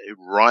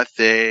 Right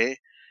there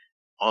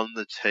on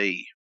the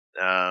tee.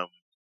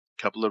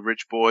 Couple of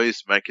rich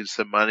boys making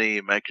some money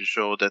and making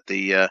sure that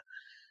the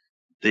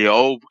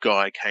old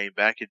guy came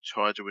back and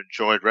tried to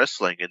enjoy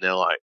wrestling, and they're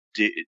like,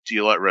 do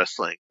you like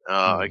wrestling?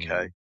 Oh,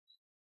 okay.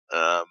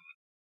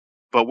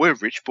 But we're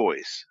rich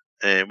boys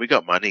and we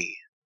got money,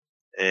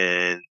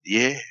 and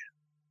yeah.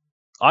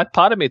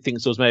 Part of me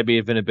thinks there was maybe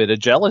even a bit of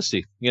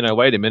jealousy.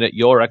 Wait a minute,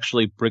 you're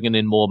actually bringing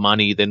in more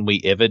money than we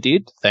ever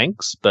did.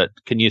 Thanks, but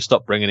can you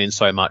stop bringing in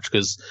so much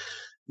because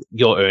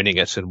you're earning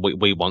it and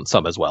we want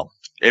some as well.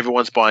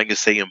 Everyone's buying a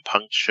CM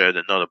Punk shirt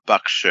and not a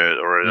Buck shirt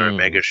or an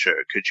Omega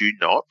shirt. Could you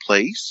not,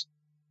 please?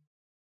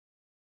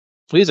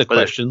 Here's a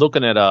question.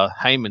 Looking at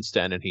Heyman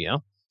standing here.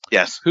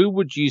 Yes. Who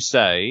would you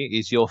say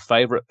is your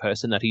favorite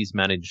person that he's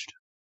managed?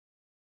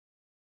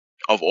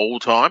 Of all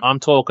time? I'm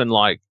talking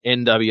like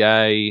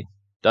NWA,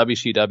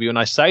 WCW, and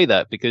I say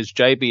that because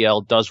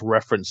JBL does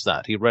reference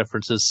that. He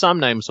references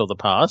some names of the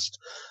past,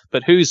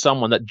 but who's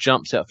someone that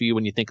jumps out for you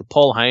when you think of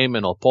Paul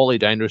Heyman or Paulie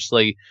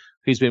Dangerously?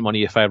 Who's been one of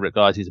your favorite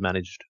guys he's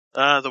managed?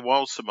 The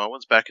Wild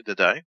Samoans back in the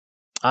day.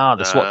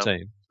 The SWAT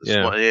team.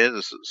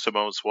 The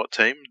Samoan SWAT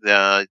team.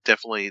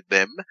 Definitely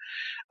them.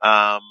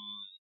 I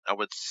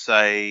would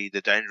say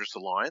the Dangerous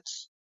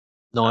Alliance.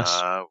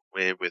 Nice.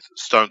 With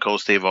Stone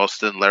Cold Steve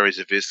Austin, Larry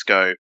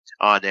Zbyszko,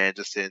 Arn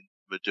Anderson,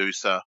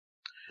 Medusa.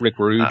 Rick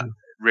Rude.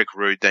 Rick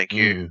Rude, thank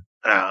you.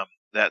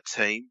 That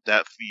team,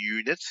 that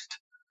unit.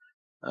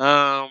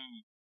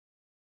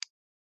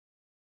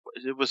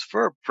 It was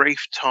for a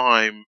brief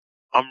time.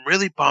 I'm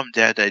really bummed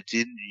out they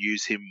didn't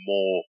use him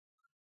more,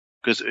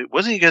 because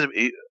wasn't he going to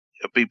be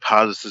a big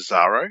part of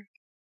Cesaro?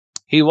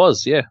 He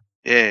was, yeah.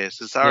 Yeah,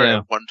 Cesaro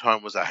at one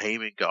time was a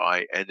Heyman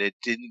guy, and it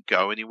didn't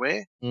go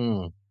anywhere.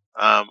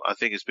 I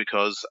think it's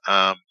because,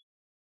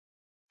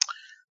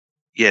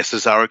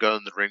 Cesaro got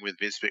in the ring with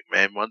Vince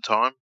McMahon one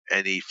time,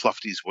 and he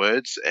fluffed his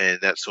words, and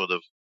that sort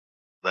of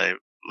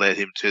led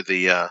him to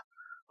the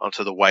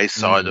onto the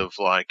wayside of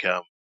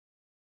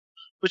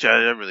which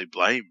I don't really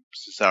blame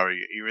Cesaro.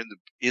 You're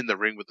in the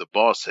ring with the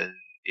boss, and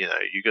you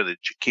got to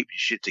keep your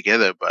shit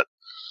together. But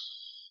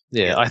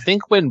I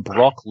think when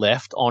Brock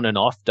left on and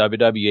off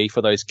WWE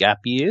for those gap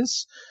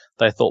years,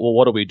 they thought, well,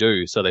 what do we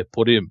do? So they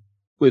put him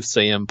with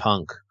CM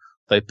Punk,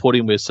 they put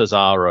him with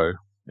Cesaro,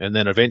 and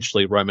then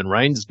eventually Roman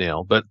Reigns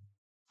now. But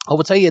I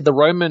would say, the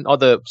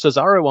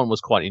Cesaro one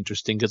was quite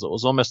interesting because it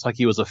was almost like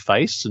he was a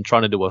face and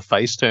trying to do a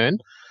face turn.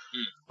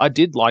 I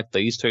did like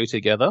these two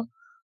together.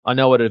 I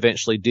know it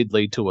eventually did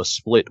lead to a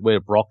split where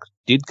Brock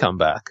did come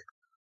back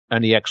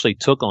and he actually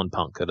took on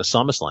Punk at a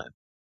SummerSlam.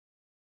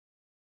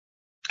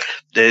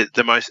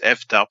 The most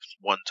effed up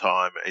one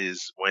time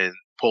is when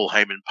Paul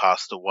Heyman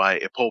passed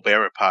away. Paul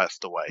Bearer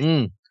passed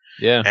away.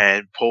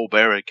 And Paul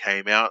Bearer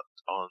came out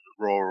on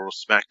Raw or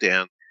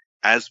SmackDown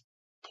as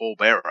Paul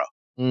Bearer.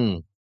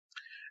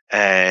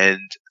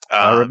 And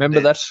I remember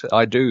that.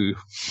 I do.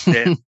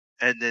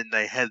 And then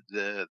they had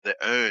the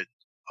urn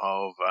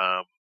of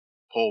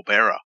Paul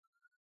Bearer.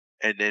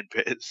 And then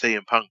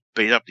CM Punk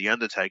beat up the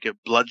Undertaker,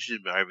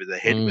 bludgeoned him over the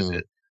head with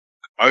it,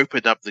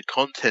 opened up the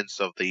contents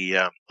of the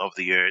urn,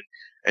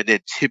 and then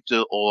tipped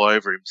it all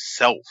over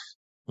himself.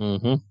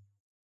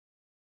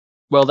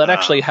 Well, that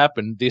actually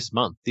happened this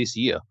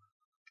year.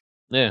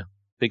 Yeah,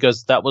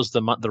 because that was the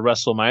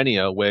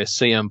WrestleMania where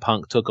CM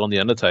Punk took on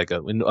the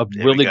Undertaker in a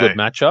really good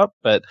matchup.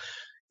 But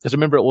because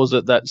remember, it was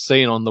at that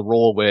scene on the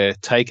Raw where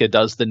Taker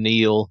does the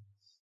kneel.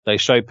 They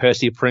show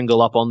Percy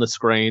Pringle up on the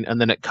screen, and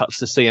then it cuts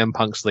to CM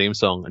Punk's theme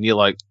song, and you're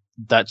like,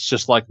 that's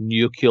just like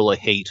nuclear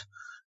heat,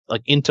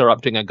 like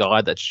interrupting a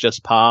guy that's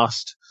just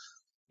passed.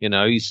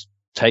 He's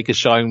Taker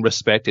showing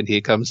respect, and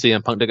here comes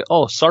CM Punk to go,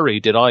 oh, sorry,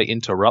 did I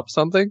interrupt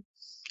something?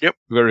 Yep.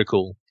 Very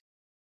cool.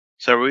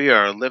 So we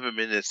are 11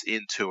 minutes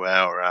into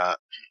our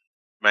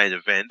main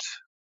event.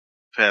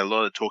 We've had a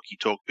lot of talk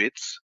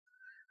bits.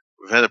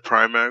 We've had a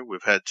promo.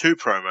 We've had two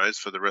promos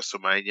for the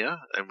WrestleMania,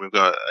 and we've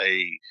got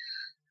a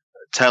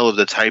tale of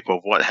the tape of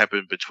what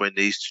happened between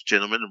these two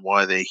gentlemen and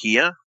why they're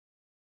here.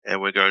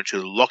 And we're going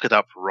to lock it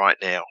up right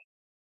now.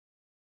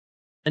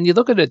 And you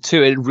look at it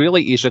too, it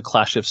really is a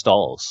clash of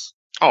styles.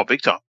 Oh,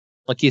 big time.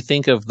 Like you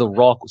think of The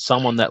Rock,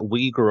 someone that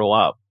we grew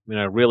up,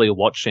 really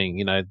watching,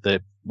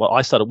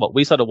 we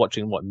started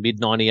watching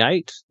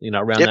mid-98,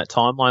 around that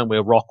timeline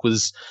where Rock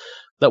was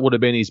that would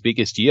have been his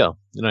biggest year.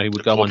 You know, he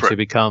would go on to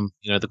become,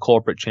 you know, the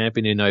corporate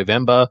champion in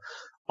November.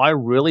 I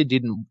really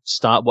didn't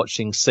start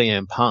watching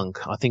CM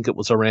Punk. I think it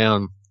was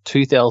around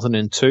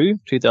 2002,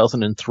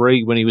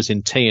 2003 when he was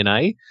in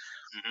TNA.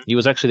 Mm-hmm. He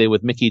was actually there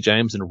with Mickey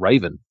James and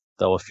Raven.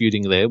 They were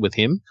feuding there with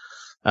him.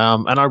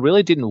 And I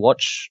really didn't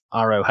watch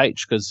ROH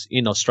because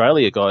in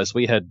Australia, guys,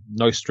 we had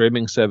no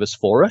streaming service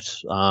for it.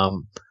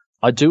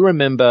 I do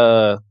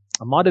remember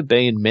I might have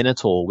been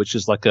Minotaur, which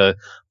is like a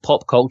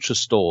pop culture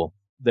store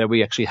that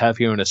we actually have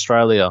here in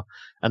Australia.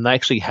 And they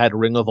actually had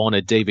Ring of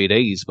Honor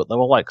DVDs, but they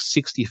were like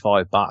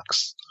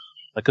 $65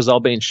 because they were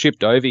being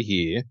shipped over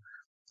here.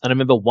 And I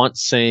remember once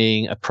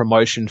seeing a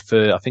promotion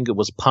for, I think it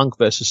was Punk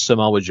versus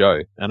Samoa Joe.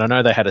 And I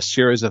know they had a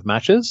series of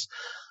matches,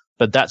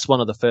 but that's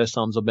one of the first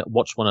times I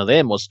watched one of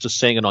them was just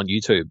seeing it on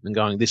YouTube and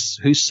going,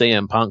 who's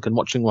CM Punk, and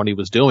watching what he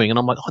was doing. And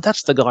I'm like, oh,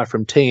 that's the guy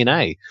from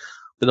TNA.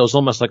 But it was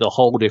almost like a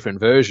whole different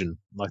version.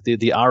 Like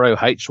the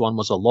ROH one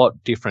was a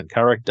lot different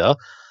character.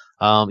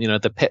 You know,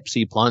 the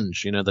Pepsi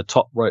plunge, you know, the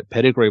top rope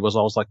pedigree I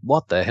was like,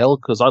 what the hell?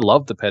 Because I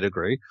love the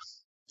pedigree.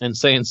 And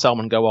seeing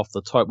someone go off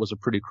the top was a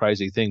pretty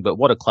crazy thing. But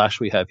what a clash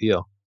we have here.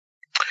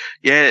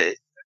 Yeah,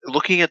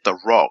 looking at The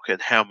Rock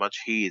and how much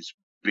he is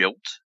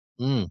built,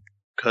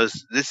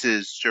 because this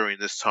is during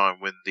this time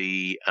when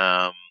the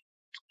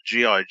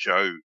G.I.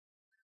 Joe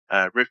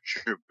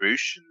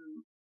Retribution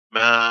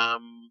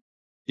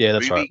yeah,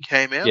 that's movie right.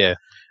 came out. Yeah.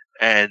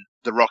 And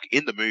The Rock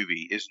in the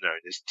movie is known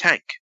as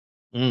Tank.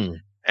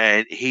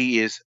 And he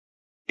is,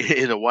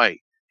 in a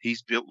way,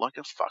 he's built like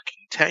a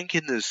fucking tank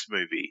in this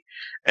movie.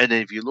 And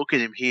then if you look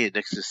at him here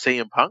next to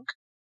CM Punk,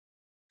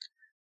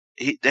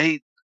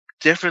 they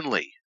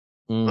definitely,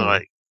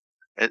 like,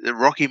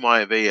 Rocky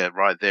Maivia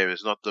right there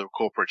is not the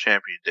corporate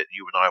champion that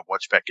you and I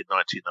watched back in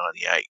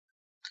 1998.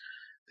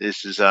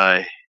 This is,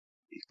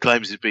 he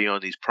claims to be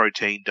on his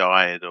protein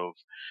diet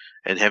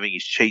and having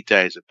his cheat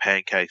days of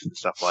pancakes and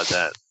stuff like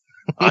that.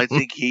 I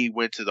think he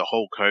went to the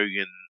Hulk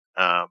Hogan,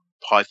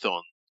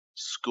 Python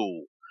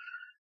school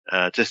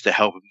just to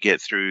help him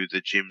get through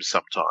the gym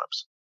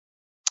sometimes.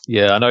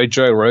 Yeah, I know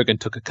Joe Rogan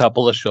took a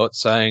couple of shots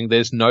saying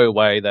there's no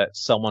way that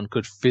someone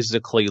could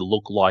physically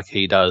look like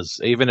he does,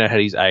 even at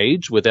his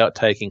age, without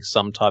taking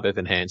some type of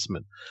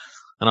enhancement.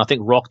 And I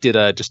think Rock did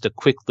just a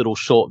quick little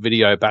short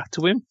video back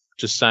to him,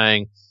 just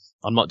saying,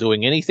 I'm not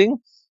doing anything.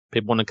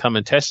 People want to come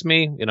and test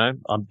me, you know.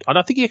 I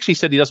don't think he actually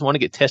said he doesn't want to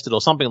get tested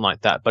or something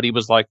like that, but he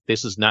was like,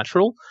 this is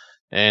natural,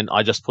 and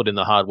I just put in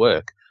the hard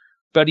work.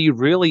 But he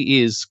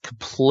really is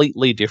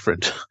completely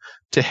different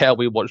to how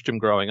we watched him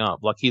growing up.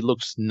 Like, he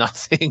looks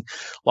nothing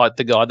like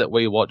the guy that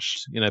we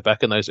watched, you know,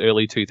 back in those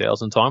early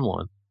 2000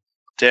 timeline.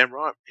 Damn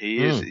right.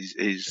 He is.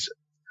 He's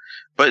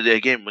but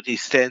again, when he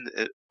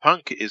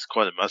Punk is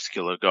quite a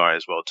muscular guy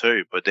as well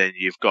too, but then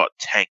you've got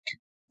Tank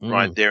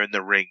right there in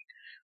the ring,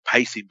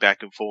 pacing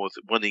back and forth,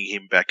 wanting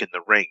him back in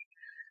the ring.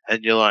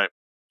 And you're like,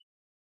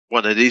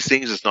 one of these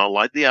things is not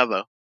like the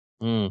other.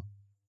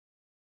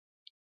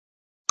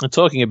 And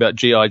talking about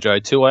G.I. Joe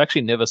 2, I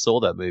actually never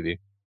saw that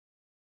movie.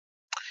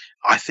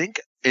 I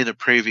think in a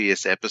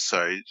previous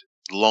episode,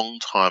 long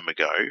time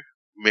ago,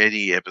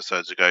 many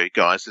episodes ago,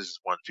 guys, this is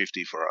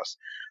 150 for us.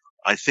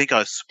 I think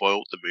I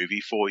spoiled the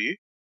movie for you,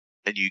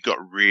 and you got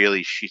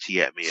really shitty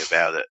at me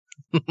about it.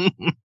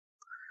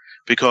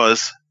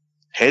 Because,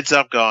 heads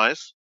up,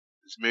 guys,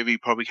 this movie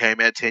probably came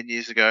out 10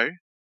 years ago.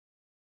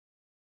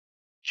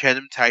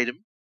 Channing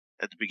Tatum,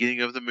 at the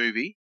beginning of the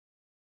movie,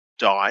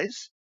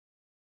 dies.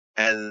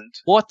 And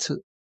what?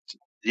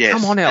 Yes,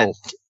 come on, Al.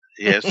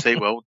 See,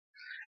 well,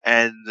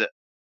 and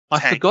I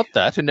forgot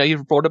that, and now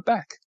you've brought it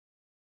back.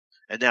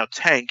 And now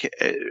Tank,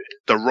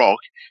 The Rock,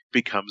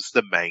 becomes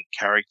the main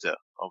character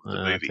of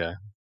the movie. Okay.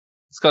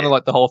 It's kind of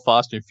like the whole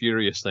Fast and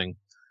Furious thing.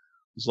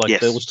 It's like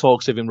there was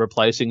talks of him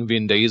replacing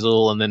Vin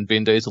Diesel, and then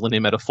Vin Diesel and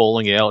him had a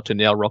falling out, and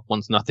now Rock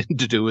wants nothing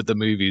to do with the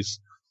movies.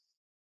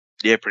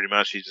 Yeah, pretty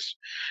much. He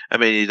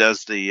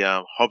does the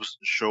Hobbs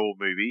and Shaw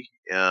movie.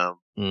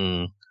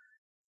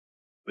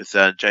 With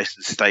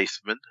Jason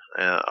Statham.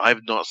 I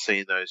have not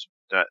seen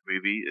that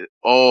movie.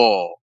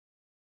 Oh,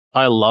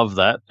 I love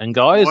that. And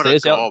guys,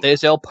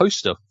 there's our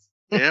poster.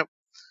 Yep,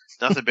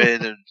 nothing better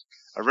than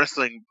a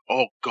wrestling.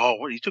 Oh God,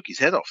 what he took his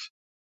head off.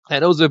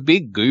 And it was a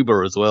big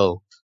goober as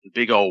well. The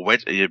big old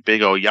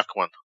yuck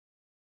one.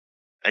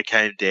 It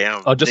came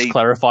down. I'll just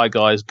clarify,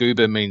 guys.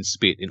 Goober means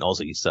spit in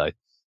Aussie, so.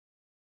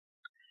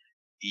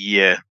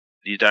 Yeah,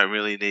 you don't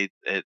really need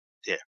it.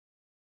 Yeah.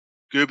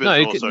 Do you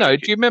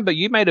remember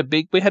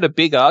we had a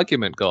big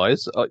argument,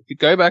 guys. You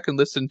go back and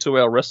listen to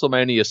our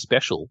WrestleMania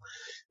special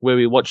where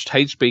we watched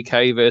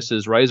HBK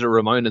versus Razor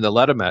Ramon in the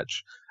ladder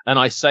match, and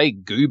I say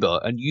goober,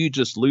 and you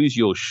just lose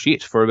your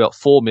shit for about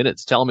 4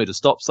 minutes telling me to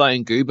stop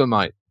saying goober,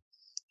 mate.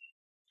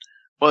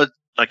 Well,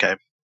 okay.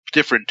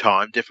 Different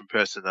time, different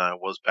person than I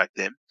was back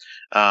then.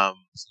 It's a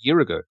year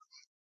ago.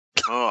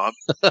 Oh,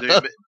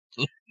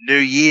 new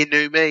year,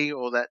 new me,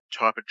 all that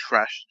type of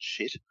trash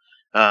shit.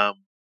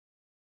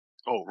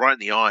 Oh, right in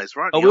the eyes,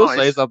 right in the eyes. I will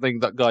say something,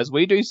 that guys,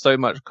 we do so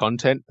much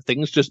content,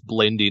 things just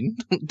blend in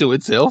to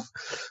itself.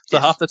 So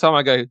half the time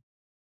I go,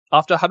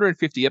 After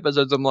 150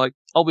 episodes, I'm like,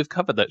 oh, we've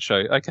covered that show.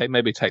 Okay,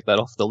 maybe take that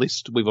off the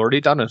list. We've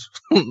already done it.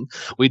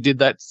 We did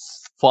that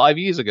 5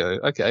 years ago.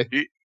 Okay.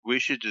 We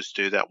should just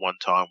do that one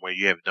time where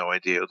you have no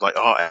idea. It was like,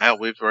 oh, Al,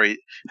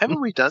 haven't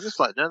we done this?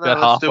 Like, no, About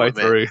let's do halfway it,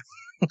 man. through.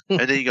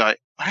 And then you go,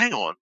 hang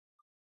on,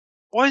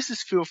 why does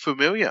this feel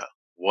familiar?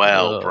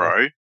 Well,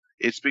 bro,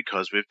 it's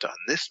because we've done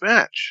this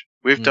match.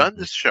 We've done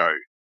this show.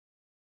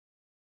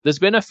 There's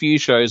been a few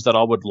shows that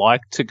I would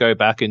like to go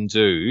back and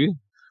do.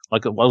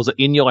 Like, what was it,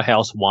 In Your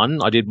House 1?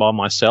 I did by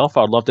myself.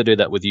 I'd love to do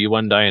that with you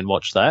one day and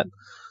watch that.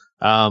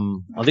 I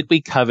think we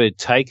covered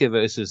Taker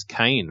versus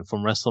Kane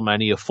from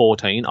WrestleMania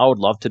 14. I would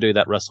love to do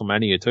that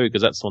WrestleMania too,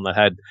 because that's the one that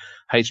had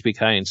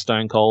HBK and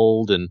Stone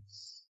Cold, and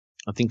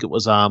I think it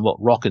was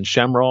Rock and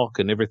Shamrock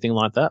and everything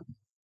like that.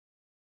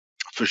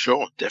 For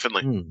sure,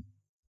 definitely.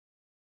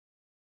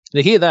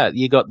 Now, hear that?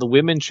 You got the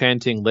women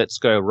chanting "Let's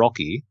Go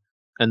Rocky"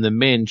 and the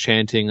men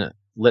chanting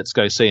 "Let's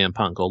Go CM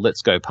Punk" or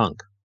 "Let's Go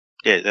Punk."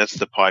 Yeah, that's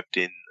the piped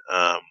in.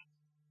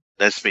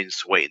 That's been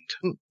sweetened.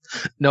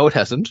 No, it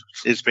hasn't.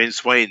 It's been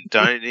sweetened.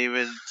 Don't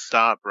even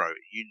start, bro.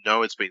 You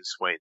know it's been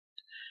sweetened.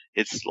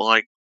 It's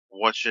like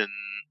watching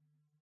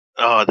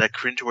that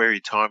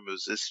cringeworthy time. It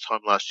was this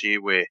time last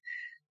year where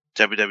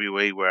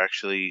WWE were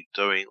actually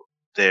doing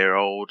their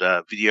old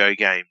video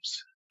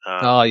games.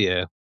 Oh,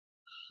 yeah.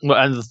 Well,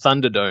 and the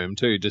Thunderdome,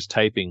 too, just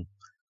taping.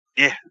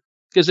 Yeah.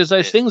 Because there's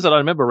those things that I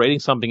remember reading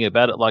something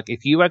about it. Like,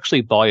 if you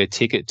actually buy a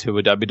ticket to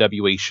a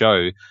WWE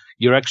show,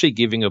 you're actually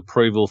giving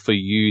approval for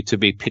you to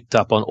be picked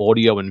up on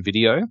audio and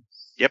video.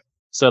 Yep.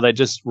 So they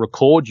just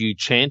record you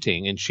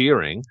chanting and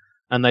cheering,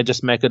 and they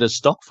just make it as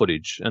stock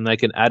footage, and they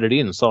can add it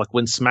in. So, like,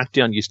 when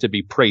SmackDown used to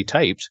be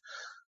pre-taped,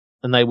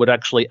 and they would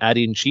actually add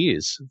in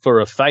cheers for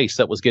a face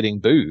that was getting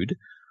booed,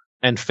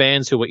 and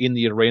fans who were in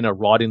the arena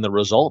writing the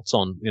results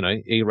on,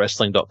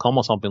 eWrestling.com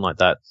or something like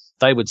that,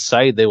 they would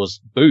say there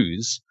was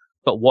boos,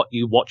 but what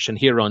you watch and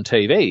hear on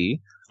TV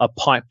are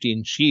piped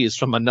in cheers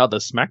from another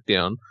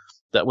SmackDown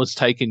that was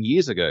taken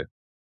years ago.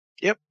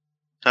 Yep.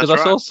 Because I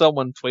saw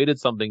someone tweeted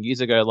something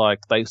years ago, like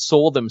they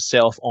saw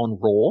themselves on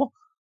Raw,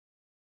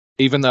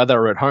 even though they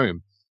were at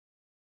home.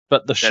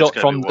 But the shot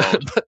from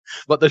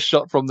but the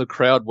shot from the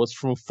crowd was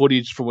from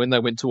footage from when they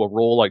went to a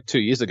Raw like 2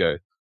 years ago.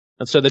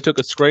 And so they took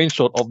a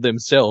screenshot of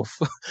themselves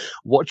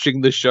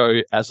watching the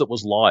show as it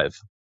was live.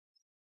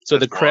 So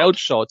the crowd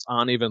shots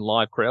aren't even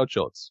live crowd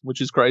shots,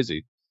 which is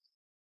crazy.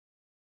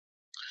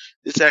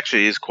 This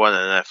actually is quite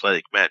an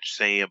athletic match.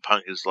 CM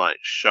Punk is like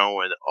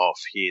showing off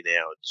here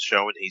now. It's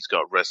showing he's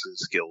got wrestling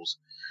skills.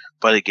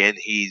 But again,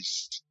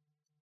 he's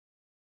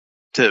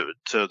to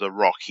the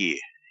Rock here.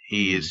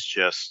 He is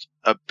just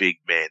a big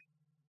man.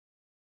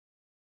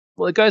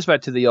 Well, it goes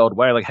back to the old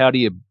way. Like, how do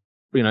you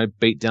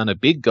beat down a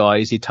big guy?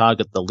 Is you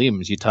target the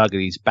limbs, you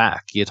target his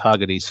back, you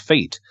target his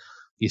feet,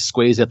 you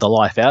squeeze out the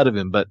life out of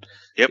him. But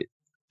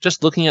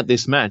just looking at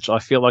this match, I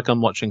feel like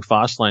I'm watching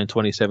Fastlane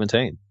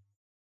 2017.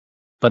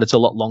 But it's a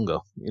lot longer.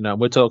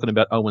 We're talking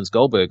about Owens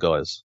Goldberg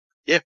guys.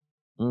 Yeah.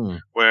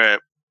 Where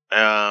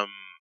I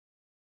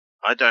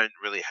don't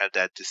really have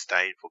that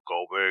disdain for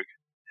Goldberg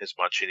as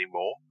much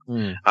anymore.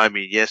 I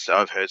mean, yes,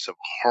 I've heard some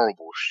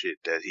horrible shit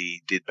that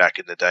he did back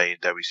in the day in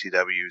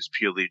WCW. Is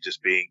purely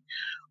just being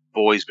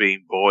boys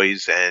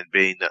and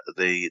being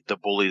the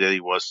bully that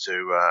he was to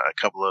a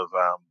couple of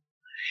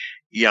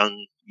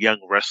young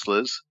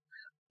wrestlers.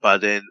 But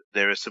then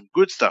there is some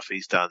good stuff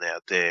he's done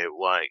out there,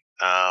 like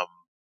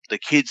the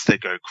kids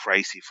that go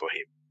crazy for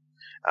him.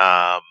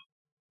 I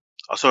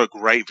saw a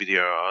great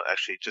video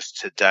actually just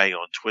today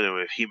on Twitter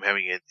of him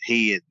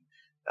he and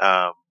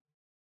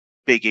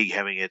Big E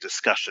having a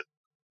discussion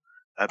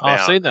about.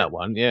 I've seen that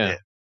one, yeah.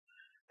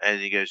 And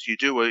he goes, "You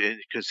do it,"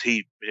 because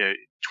he,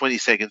 20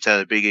 seconds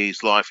out of Big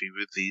E's life,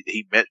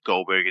 he met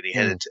Goldberg and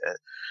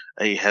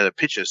he had a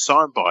picture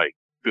signed by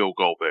Bill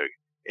Goldberg,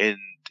 and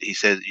he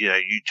said,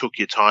 you took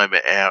your time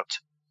out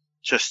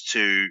just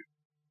to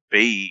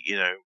be,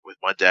 with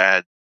my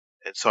dad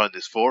and sign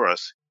this for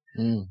us.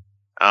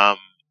 I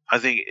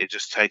think it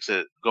just takes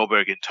a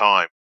Goldberg in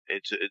time.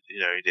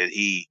 That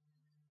he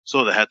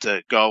sort of had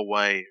to go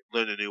away,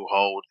 learn a new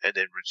hold, and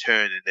then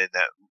return, and then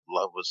that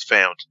love was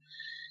found.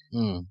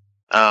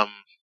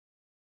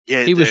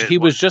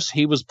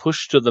 He was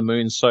pushed to the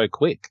moon so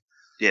quick.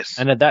 Yes.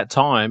 And at that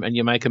time, and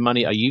you're making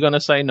money, are you going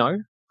to say no?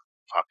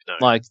 Fuck no.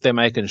 Like, they're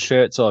making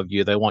shirts of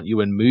you, they want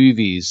you in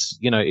movies.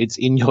 It's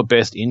in your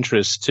best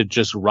interest to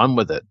just run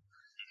with it.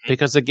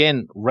 Because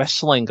again,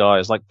 wrestling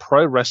guys, like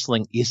pro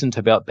wrestling isn't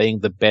about being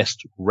the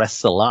best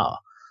wrestler.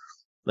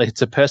 Like,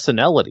 it's a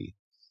personality.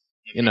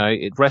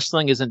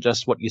 Wrestling isn't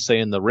just what you see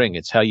in the ring.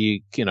 It's how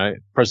you,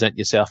 present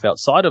yourself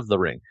outside of the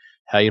ring,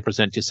 how you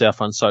present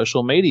yourself on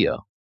social media,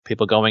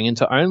 people going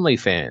into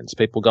OnlyFans,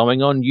 people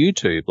going on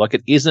YouTube. Like,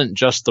 it isn't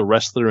just the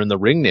wrestler in the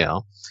ring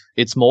now.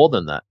 It's more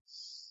than that.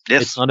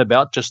 Yes. It's not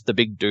about just the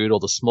big dude or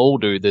the small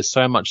dude. There's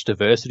so much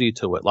diversity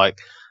to it. Like,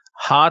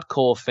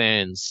 hardcore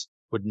fans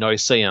would know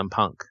CM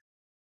Punk.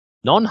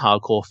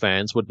 Non-hardcore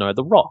fans would know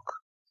The Rock.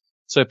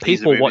 So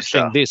people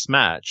watching this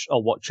match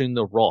are watching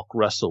The Rock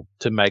wrestle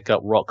to make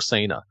up Rock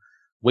Cena.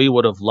 We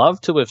would have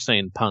loved to have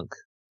seen Punk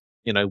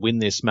win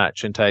this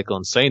match and take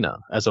on Cena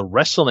as a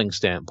wrestling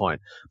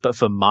standpoint. But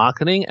for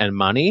marketing and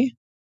money,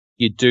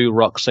 you do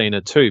Rock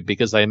Cena too,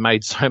 because they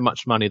made so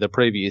much money the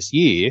previous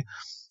year.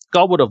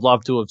 God would have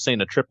loved to have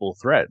seen a triple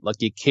threat. Like,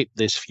 you keep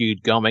this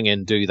feud going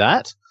and do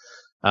that.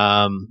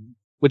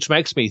 Which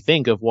makes me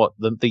think of what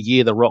the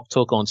year The Rock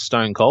took on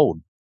Stone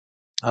Cold.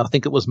 I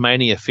think it was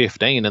Mania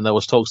 15, and there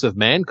was talks of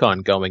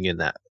Mankind going in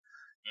that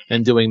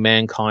and doing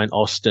Mankind,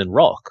 Austin,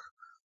 Rock.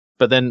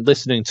 But then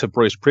listening to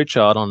Bruce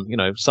Pritchard on,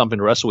 Something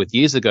to Wrestle With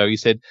years ago, he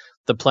said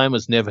the plan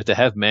was never to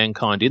have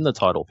Mankind in the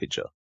title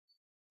picture.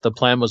 The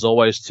plan was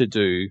always to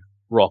do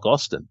Rock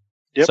Austin.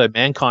 Yep. So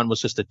Mankind was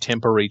just a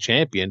temporary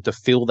champion to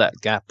fill that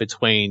gap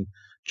between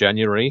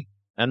January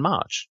and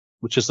March,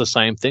 which is the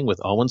same thing with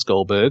Owens,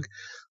 Goldberg,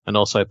 and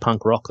also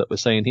Punk Rock that we're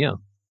seeing here.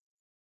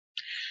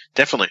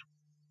 Definitely.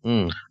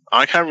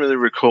 I can't really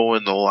recall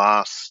in the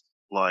last,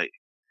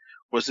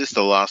 was this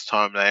the last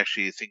time they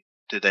actually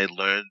did they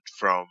learn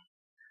from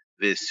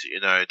this,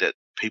 that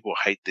people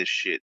hate this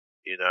shit,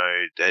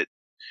 that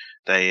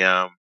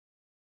they,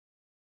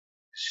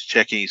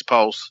 checking his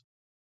pulse.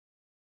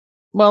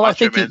 Well, I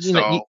think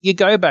you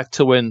go back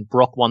to when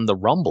Brock won the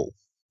Rumble.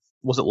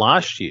 Was it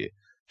last year?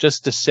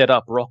 Just to set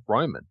up Rock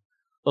Roman.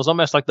 It was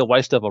almost like the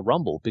waste of a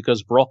Rumble,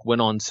 because Brock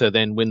went on to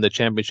then win the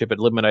championship at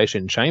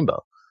Elimination Chamber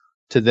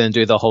to then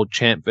do the whole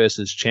champ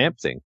versus champ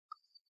thing.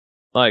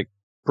 Like,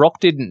 Brock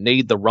didn't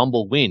need the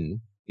Rumble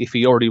win if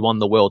he already won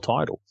the world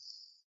title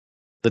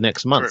the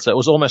next month. Sure. So it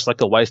was almost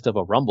like a waste of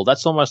a Rumble.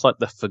 That's almost like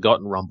the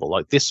forgotten Rumble.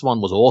 Like, this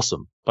one was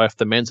awesome, both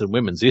the men's and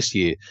women's this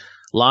year.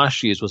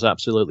 Last year's was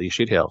absolutely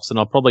shithouse, and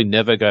I'll probably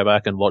never go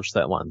back and watch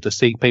that one. To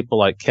see people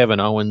like Kevin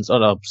Owens,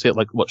 Shane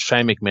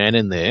McMahon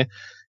in there, it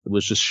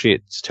was just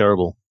shit. It's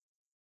terrible.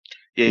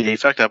 Yeah, he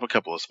fucked up a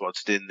couple of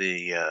spots, didn't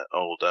the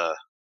old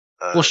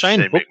well,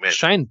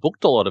 Shane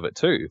booked a lot of it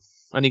too,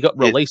 and he got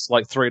released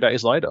 3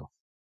 days later.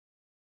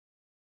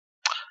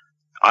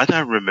 I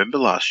don't remember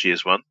last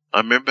year's one. I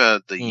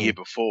remember the year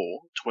before,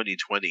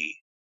 2020.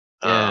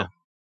 Yeah.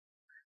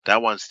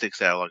 That one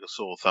sticks out like a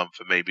sore thumb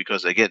for me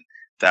because, again,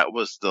 that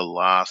was the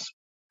last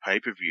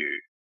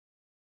pay-per-view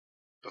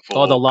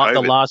before the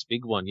COVID. last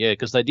big one, yeah,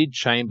 because they did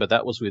Chamber,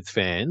 that was with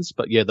fans,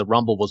 but yeah, the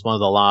Rumble was one of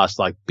the last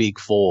big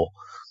four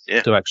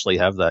to actually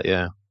have that,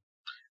 yeah.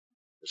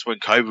 It's when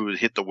COVID would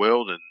hit the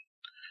world and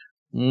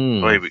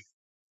maybe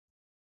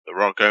the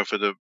Rock going for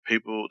the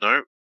people,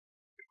 went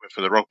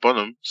for the rock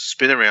bottom,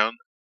 spin around.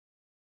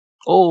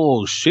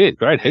 Oh, shit,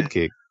 great head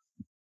kick.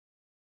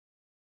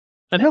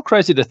 And how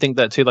crazy to think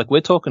that too,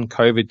 we're talking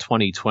COVID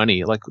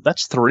 2020,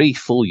 that's 3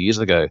 full years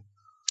ago.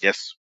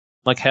 Yes.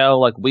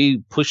 How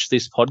we pushed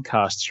this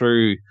podcast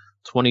through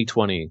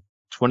 2020,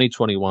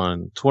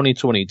 2021,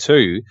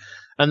 2022,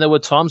 and there were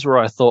times where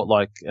I thought,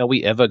 are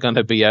we ever going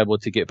to be able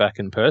to get back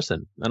in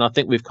person? And I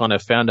think we've kind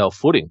of found our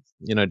footing,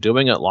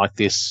 doing it like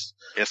this,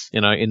 yes.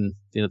 In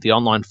the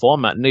online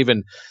format, and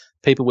even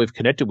people we've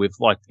connected with,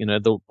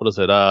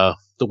 the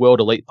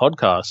World Elite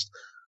podcast.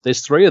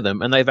 There's 3 of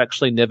them, and they've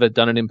actually never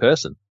done it in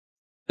person.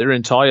 Their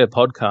entire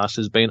podcast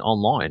has been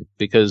online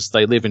because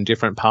they live in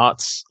different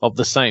parts of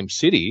the same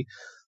city,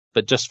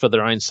 but just for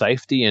their own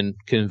safety and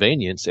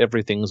convenience,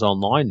 everything's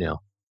online now.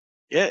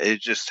 Yeah,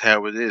 it's just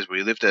how it is.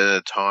 We lived at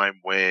a time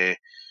where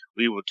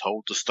we were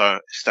told to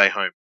stay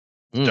home.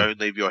 Don't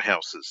leave your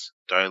houses.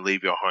 Don't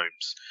leave your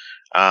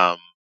homes.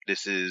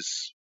 This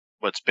is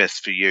what's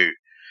best for you.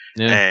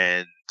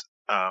 Yeah.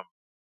 And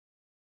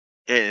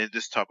in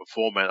this type of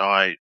format,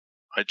 I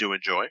do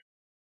enjoy.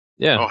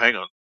 Yeah. Oh, hang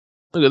on.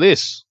 Look at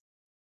this.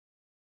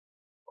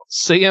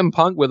 CM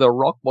Punk with a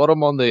rock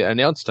bottom on the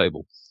announce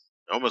table.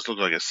 It almost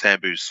looked like a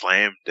Sabu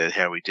slam, that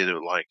how he did it,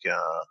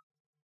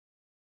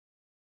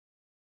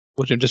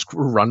 Would you just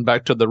run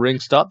back to the ring,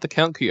 start the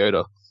count,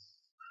 Kyoto?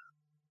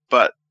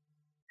 But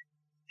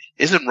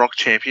isn't Rock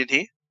champion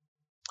here?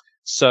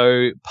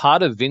 So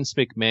part of Vince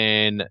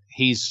McMahon,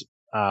 he's,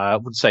 I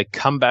would say,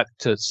 comeback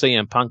to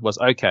CM Punk was,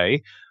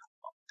 okay,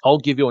 I'll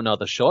give you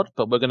another shot,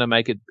 but we're going to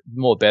make it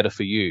more better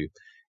for you.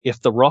 If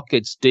The Rock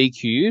gets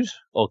DQ'd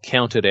or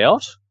counted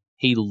out,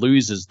 he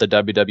loses the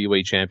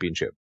WWE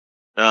Championship.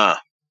 Ah,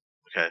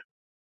 okay.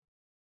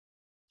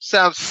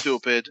 Sounds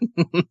stupid.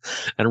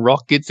 And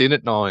Rock gets in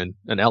at 9,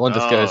 and Alan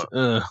just goes,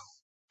 ugh.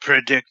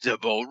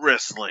 Predictable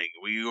wrestling.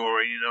 We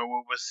already know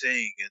what we're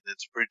seeing, and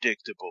it's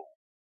predictable.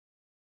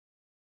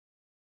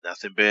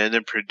 Nothing better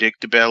than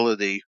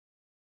predictability.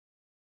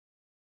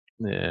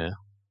 Yeah.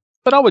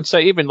 But I would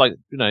say even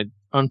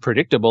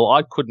unpredictable,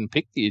 I couldn't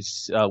pick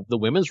the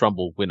Women's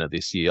Rumble winner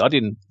this year. I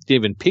didn't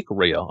even pick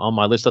Rhea on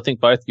my list. I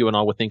think both you and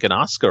I were thinking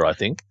Asuka, I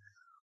think.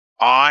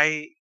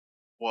 I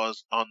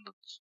was on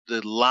the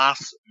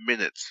last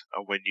minute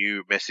of when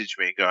you messaged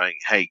me going,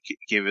 hey,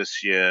 give us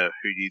who do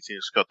you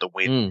think's got the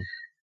win?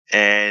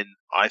 And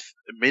I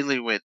immediately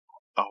went,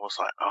 I was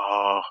like,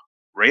 oh,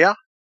 Rhea?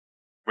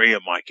 Rhea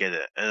might get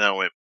it. And I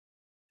went,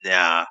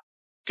 nah,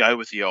 go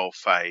with the old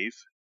fave.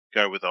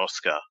 Go with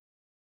Asuka.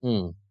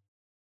 And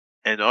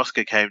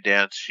Asuka came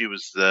down. She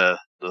was the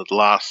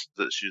last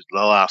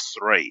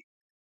 3,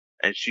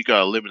 and she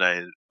got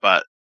eliminated.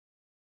 But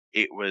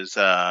it was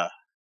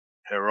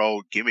her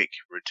old gimmick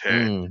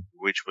return,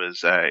 which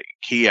was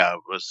Kia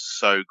was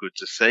so good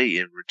to see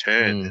in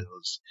return. It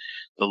was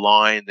the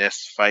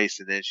lioness face,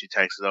 and then she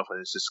takes it off, and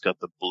it's just got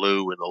the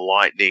blue and the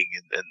lightning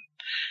and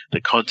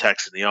the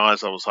contacts in the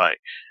eyes. I was like,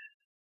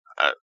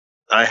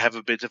 I have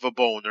a bit of a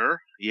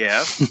boner.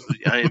 Yes,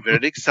 I am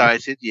very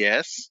excited.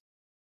 Yes.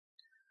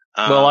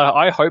 Well,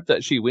 I hope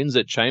that she wins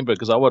at Chamber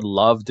because I would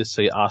love to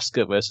see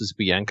Asuka versus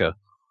Bianca.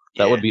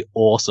 That would be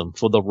awesome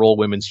for the Raw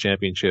Women's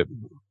Championship.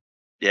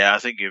 Yeah, I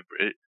think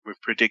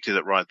we've predicted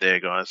it right there,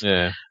 guys.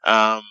 Yeah.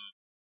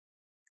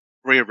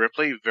 Rhea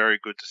Ripley, very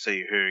good to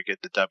see her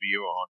get the W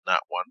on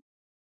that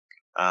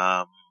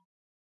one.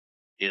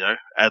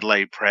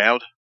 Adelaide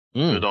proud,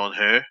 good on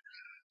her.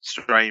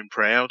 Australian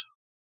proud.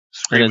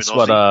 And it's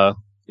Aussie.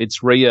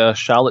 It's Rhea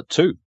Charlotte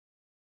too.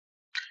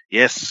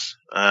 Yes.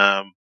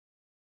 It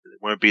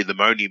won't be the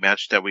Moni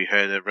match that we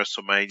heard at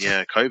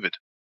WrestleMania COVID.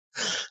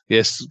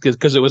 Yes,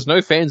 because there was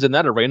no fans in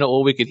that arena.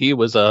 All we could hear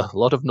was a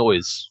lot of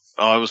noise.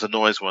 Oh, it was a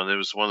noise one. It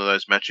was one of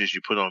those matches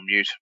you put on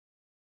mute.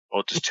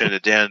 Or just turn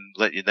it down and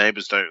let your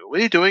neighbours know. What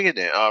are you doing in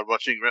there? Oh,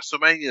 watching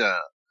WrestleMania.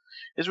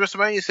 It's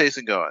WrestleMania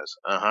season, guys.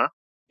 Uh-huh.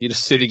 You're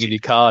just sitting in your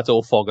car. It's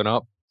all fogging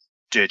up.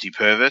 Dirty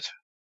pervert.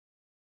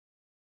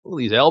 Look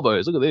at these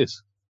elbows. Look at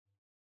this.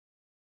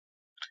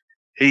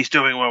 He's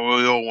doing what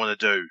we all want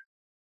to do.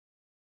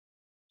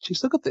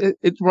 Jeez, look at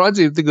it reminds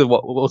me of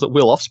what was it,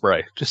 Will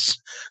Ospreay.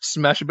 Just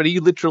smash it, but he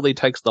literally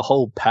takes the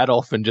whole pad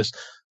off and just,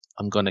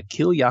 I'm going to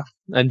kill ya,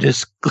 and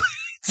just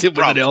sit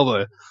with an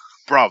elbow.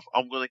 Bruv,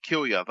 I'm going to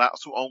kill ya.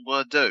 That's what I'm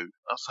going to do.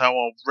 That's how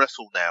I'll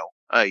wrestle now.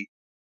 Hey.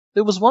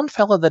 There was one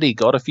fella that he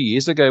got a few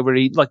years ago where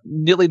he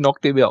nearly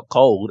knocked him out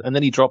cold, and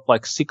then he dropped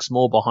 6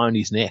 more behind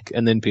his neck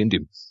and then pinned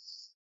him.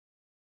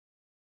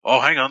 Oh,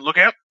 hang on. Look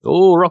out.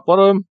 Oh, rock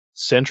bottom.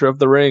 Center of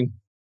the ring.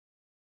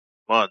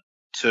 1,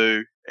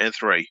 2, and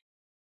 3.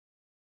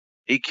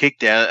 He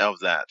kicked out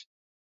of that.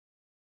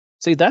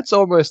 See, that's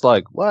almost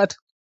what?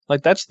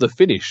 That's the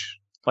finish.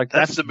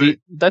 That's the move.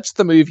 That's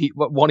the move he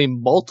won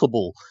him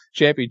multiple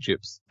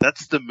championships.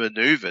 That's the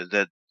maneuver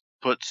that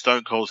put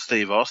Stone Cold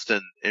Steve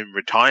Austin in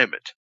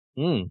retirement.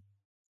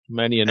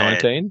 Mania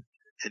 19.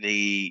 And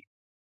he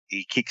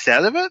kicks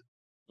out of it?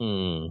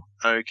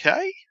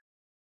 Okay.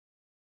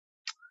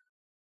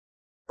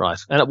 Right.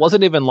 And it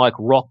wasn't even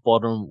rock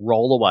bottom,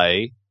 roll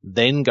away,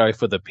 then go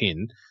for the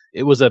pin.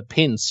 It was a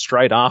pin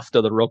straight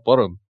after the rock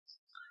bottom.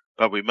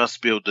 But we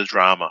must build the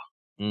drama.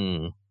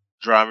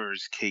 Drama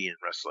is key in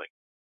wrestling.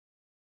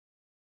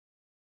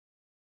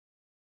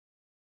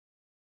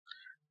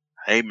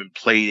 Heyman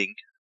pleading.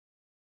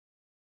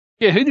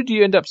 Yeah, who did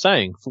you end up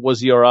saying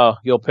was your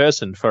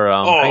person for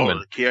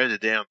Heyman? Kiona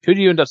down. Who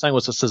did you end up saying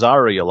was a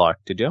Cesaro you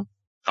liked, did you?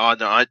 Oh,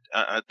 no, I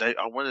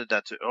wanted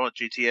that to... Oh,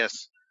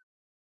 GTS.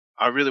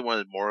 I really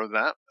wanted more of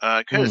that.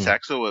 Curtis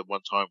Axel at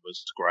one time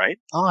was great.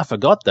 Oh, I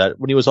forgot that.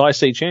 When he was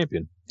IC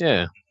champion.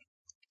 Yeah.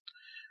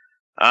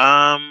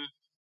 But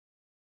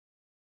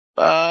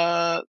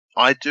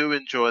I do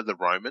enjoy the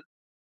Roman.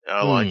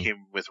 I like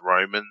him with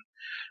Roman.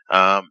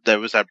 There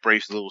was that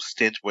brief little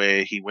stint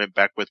where he went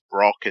back with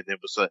Brock, and there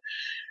was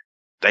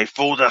they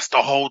fooled us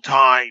the whole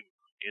time,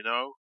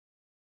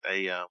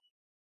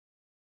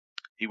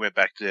 he went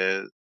back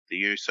to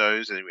the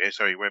Usos, and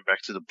he went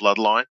back to the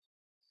Bloodline.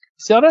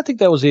 See, I don't think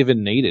that was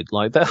even needed.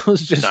 That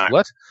was just,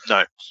 what?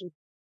 No.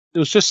 It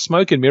was just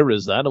smoke and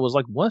mirrors, that. It was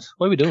what?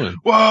 What are we doing?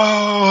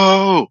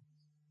 Whoa!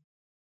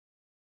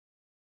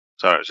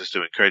 Sorry, I was just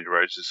doing Cody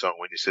Rhodes' song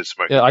when you said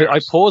smoke and mirrors. I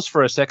paused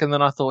for a second,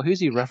 then I thought, who's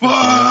he referencing?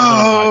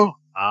 Whoa!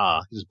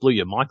 You just blew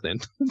your mic then.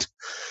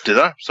 Did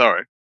I?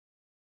 Sorry.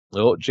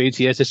 Oh,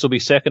 GTS, this will be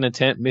second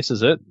attempt,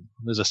 misses it.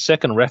 There's a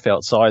second ref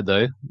outside,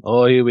 though.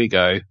 Oh, here we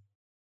go.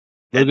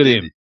 Look at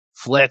him.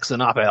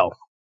 Flexing up, Al.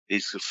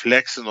 He's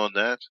flexing on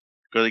that.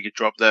 Got to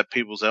drop that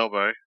people's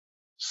elbow.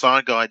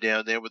 Sign guy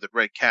down there with the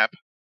red cap.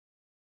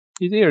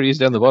 There he is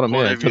down the bottom,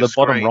 to the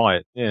bottom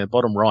right. Yeah,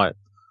 bottom right.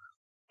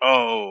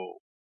 Oh.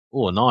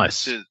 Oh,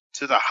 nice. To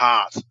the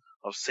heart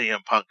of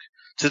CM Punk.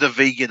 To the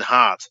vegan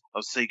heart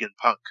of CM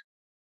Punk.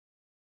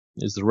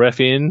 Is the ref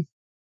in?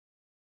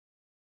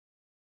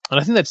 And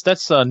I think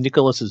that's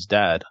Nicholas's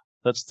dad.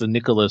 That's the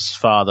Nicholas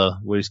father,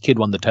 where his kid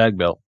won the tag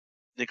belt.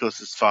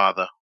 Nicholas's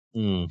father.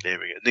 There we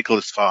go.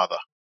 Nicholas' father.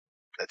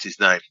 That's his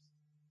name.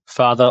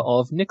 Father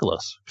of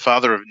Nicholas.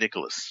 Father of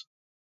Nicholas.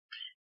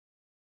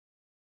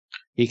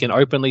 He can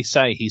openly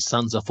say his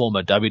son's a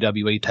former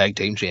WWE Tag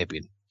Team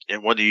Champion.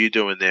 And what are you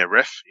doing there,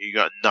 ref? You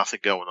got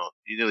nothing going on.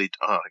 You nearly...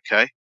 Oh,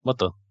 okay. What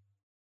the?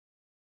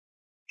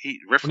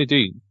 What did he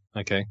do?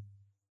 Okay.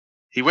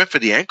 He went for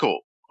the ankle.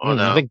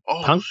 I think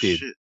Punk did.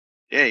 Shit.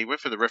 Yeah, he went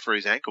for the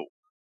referee's ankle.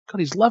 God,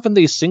 he's loving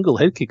these single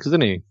head kicks,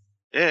 isn't he?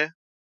 Yeah.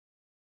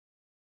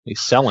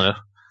 He's selling it.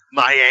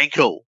 My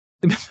ankle.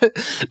 Do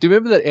you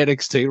remember that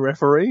NXT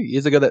referee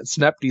years ago that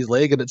snapped his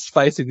leg and it's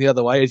facing the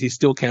other way as he's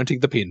still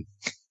counting the pin?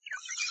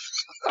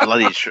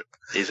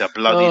 He's a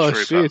bloody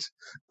trooper.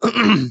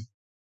 Shit.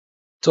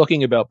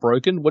 Talking about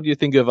broken, what do you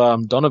think of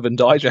Donovan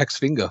Dijak's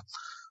finger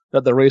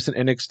at the recent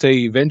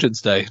NXT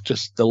Vengeance Day?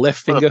 Just the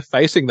left finger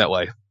facing that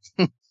way.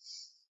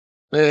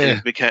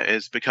 Yeah.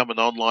 It's become an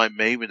online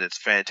meme, and it's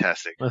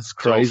fantastic. That's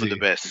It's all crazy. for the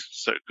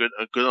best. So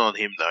good on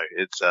him though.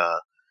 It's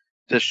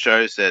just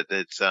shows that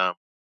it's not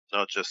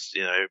just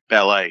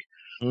ballet.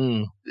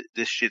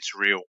 This shit's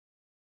real.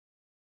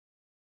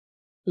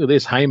 Look at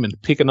this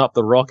Heyman picking up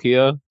the Rock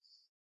here.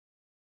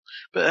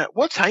 But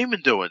what's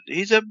Heyman doing?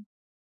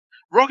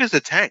 Rock is a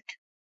tank.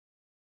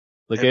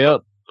 Look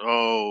out.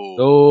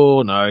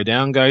 Oh no,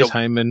 down goes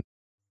Heyman.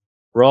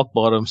 Rock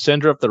bottom,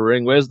 center up the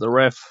ring. Where's the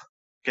ref?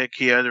 Get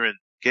Kyoto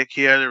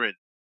in.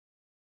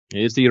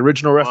 Here's the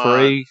original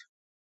referee.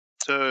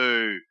 1,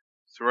 2,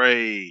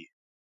 3.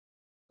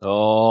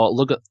 Oh,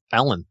 look at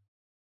Allen.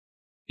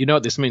 You know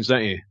what this means,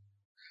 don't you?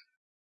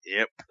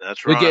 Yep,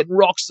 that's right. We're getting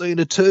Rock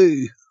Cena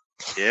too.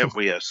 Yeah,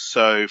 we are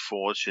so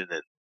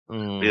fortunate.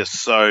 We are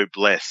so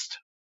blessed.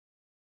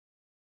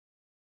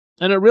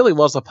 And it really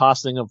was a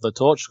passing of the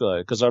torch, though,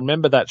 because I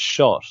remember that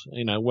shot,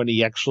 when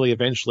he actually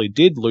eventually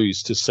did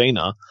lose to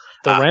Cena,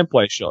 the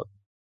rampway shot,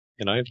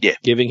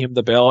 giving him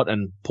the belt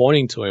and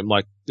pointing to him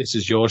like, this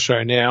is your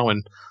show now,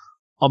 and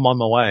I'm on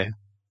my way.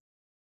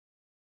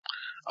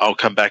 I'll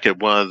come back at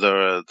one of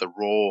the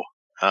Raw,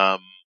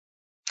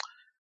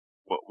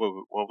 what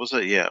was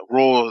it? Yeah,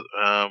 Raw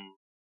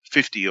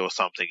 50 or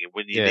something.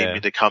 When you need me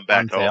to come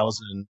back,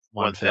 1,000,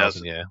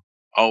 yeah.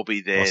 I'll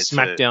be there. Or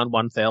SmackDown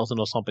 1,000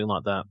 or something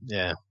like that.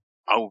 Yeah.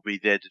 I will be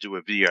there to do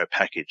a video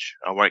package.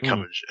 I won't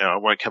come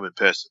in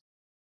person.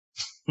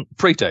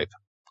 Pre-tape.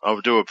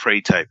 I'll do a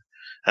pre-tape.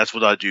 That's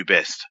what I do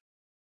best.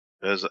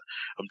 Because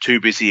I'm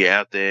too busy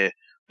out there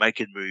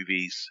making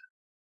movies,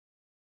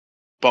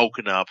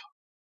 bulking up.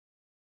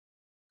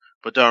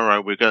 But don't worry,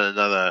 we've got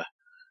another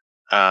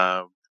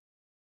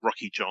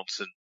Rocky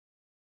Johnson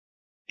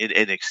in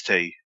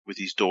NXT with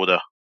his daughter,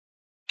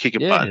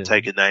 kicking butt and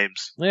taking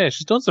names. Yeah,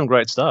 she's doing some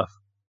great stuff.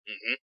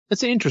 Mm-hmm.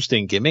 It's an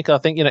interesting gimmick. I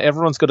think,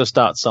 everyone's got to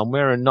start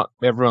somewhere, and not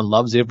everyone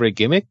loves every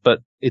gimmick, but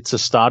it's a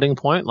starting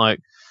point. Like,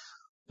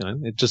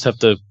 you just have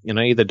to,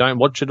 either don't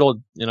watch it or,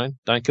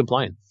 don't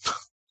complain.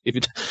 If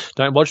you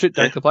don't watch it,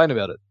 don't complain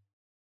about it.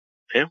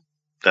 Yeah,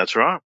 that's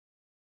right.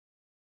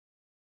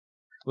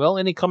 Well,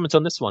 any comments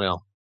on this one,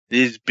 Al?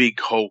 This big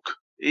Hulk.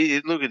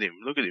 Look at him.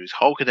 He's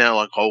hulking out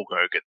like Hulk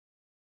Hogan.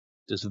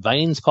 Just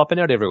veins popping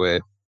out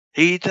everywhere.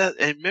 He does.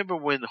 And remember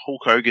when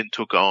Hulk Hogan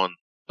took on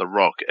The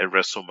Rock at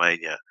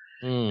WrestleMania,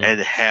 and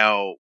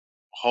how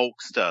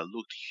Hulkster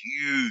looked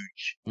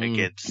huge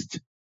against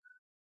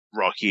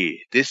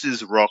Rocky. This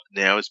is Rock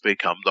now has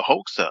become the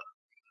Hulkster.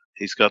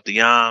 He's got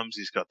the arms,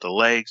 he's got the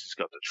legs, he's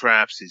got the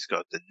traps, he's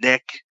got the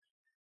neck.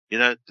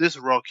 This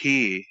Rock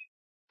here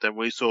that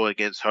we saw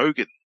against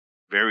Hogan,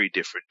 very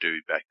different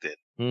dude back then.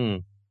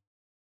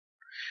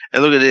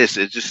 And look at this.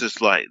 It's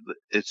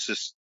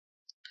just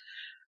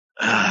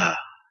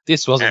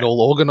this wasn't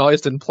all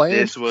organized and planned.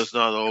 This was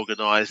not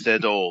organized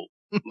at all.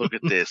 Look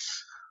at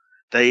this.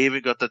 They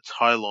even got the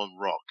title on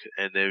Rock,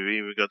 and they've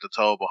even got the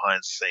title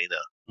behind Cena.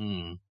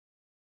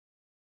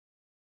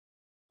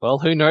 Well,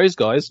 who knows,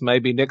 guys?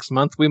 Maybe next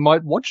month we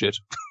might watch it.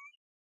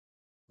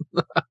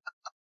 No,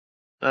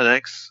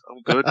 thanks.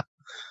 I'm good.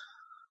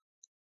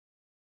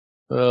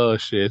 Oh,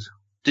 shit.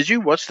 Did you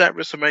watch that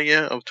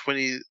WrestleMania of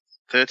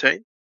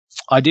 2013?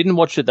 I didn't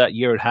watch it that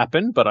year it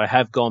happened, but I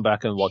have gone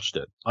back and watched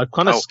it. I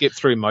kind of skipped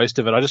through most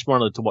of it. I just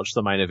wanted to watch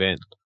the main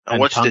event. I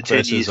watched Punk it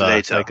 10 years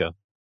later. Taker.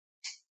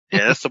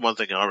 Yeah, that's the one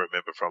thing I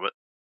remember from it.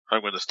 I'm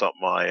going to stop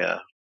my,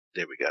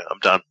 there we go. I'm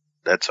done.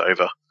 That's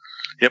over.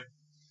 Yep.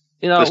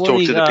 Let's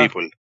talk to the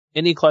people.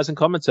 Any closing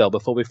comments, Al,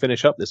 before we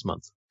finish up this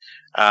month?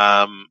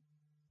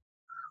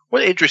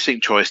 What an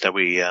interesting choice that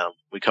we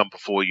come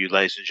before you,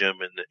 ladies and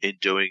gentlemen, in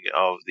doing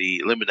of the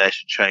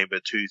Elimination Chamber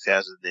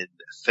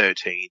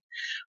 2013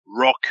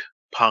 Rock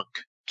Punk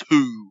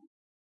 2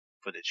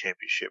 for the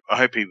championship. I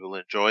hope people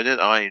enjoyed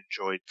it. I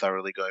enjoyed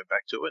thoroughly going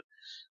back to it.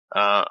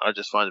 I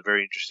just find it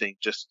very interesting.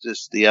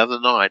 Just the other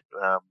night,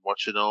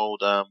 watching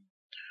old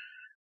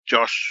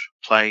Josh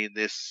playing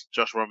this,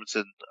 Josh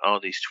Robinson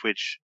on his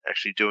Twitch,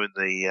 actually doing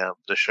the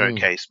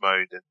showcase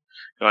mode and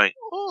going,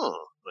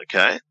 oh,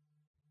 okay,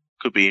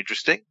 could be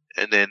interesting.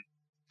 And then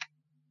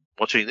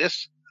watching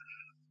this,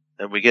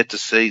 and we get to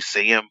see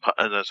CM.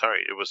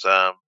 It was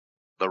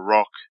The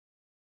Rock,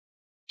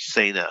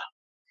 Cena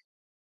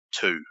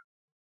 2.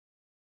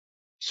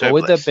 So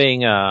well,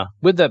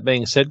 with that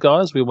being said,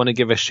 guys, we want to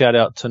give a shout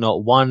out to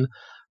not one,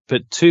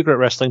 but two Great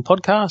Wrestling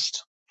podcasts.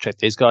 Check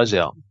these guys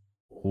out.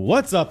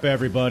 What's up,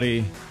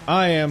 everybody?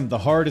 I am the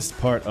hardest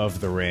part of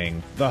the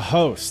ring, the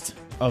host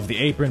of the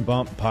Apron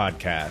Bump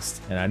podcast.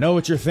 And I know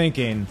what you're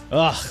thinking.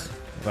 Ugh,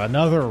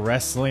 another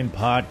wrestling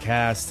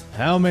podcast?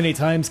 How many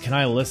times can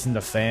I listen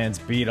to fans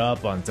beat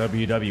up on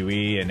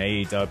WWE and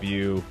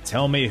AEW?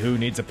 Tell me who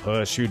needs a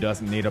push, who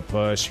doesn't need a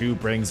push, who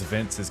brings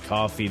Vince's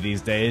coffee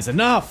these days.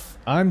 Enough!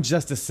 I'm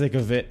just as sick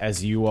of it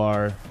as you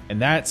are,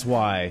 and that's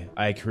why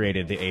I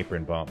created the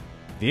Apron Bump.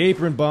 The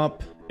Apron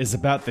Bump is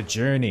about the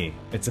journey.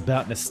 It's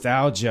about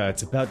nostalgia.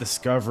 It's about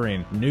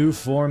discovering new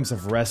forms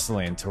of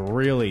wrestling to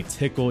really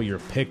tickle your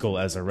pickle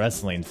as a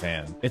wrestling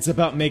fan. It's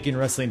about making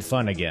wrestling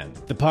fun again.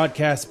 The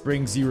podcast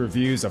brings you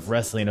reviews of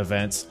wrestling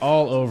events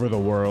all over the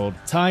world,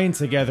 tying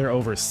together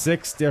over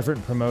 6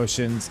 different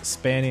promotions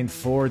spanning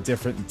 4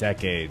 different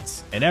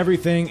decades. And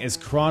everything is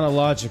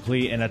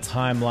chronologically in a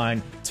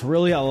timeline to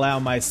really allow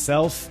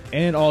myself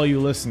and all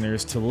you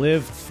listeners to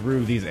live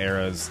through these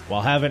eras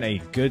while having a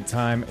good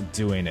time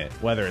doing it.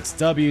 Whether it's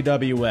WWF,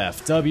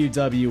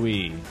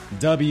 WWE,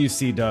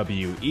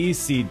 WCW,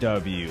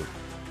 ECW,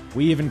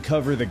 we even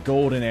cover the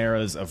golden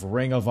eras of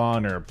Ring of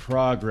Honor,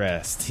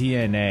 Progress,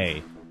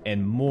 TNA,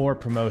 and more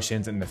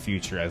promotions in the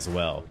future as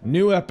well.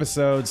 New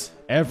episodes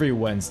every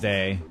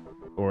Wednesday,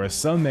 or as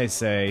some may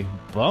say,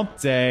 bump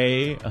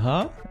day,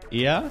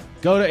 Yeah?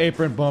 Go to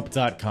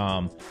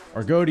apronbump.com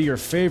or go to your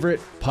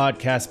favorite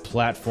podcast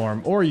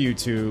platform or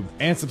YouTube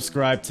and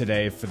subscribe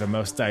today for the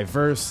most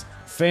diverse,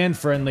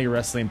 fan-friendly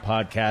wrestling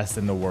podcast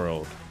in the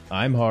world.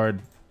 I'm Hard.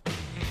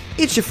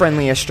 It's your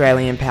friendly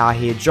Australian pal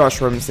here,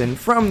 Josh Robinson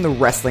from the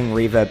Wrestling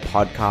Reverb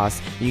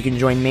podcast. You can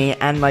join me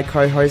and my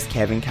co-host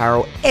Kevin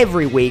Carroll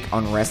every week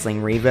on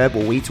Wrestling Reverb,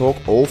 where we talk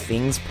all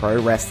things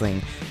pro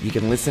wrestling. You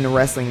can listen to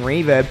Wrestling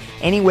Reverb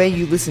anywhere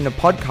you listen to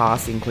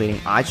podcasts, including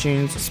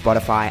iTunes,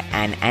 Spotify,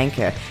 and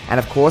Anchor. And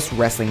of course,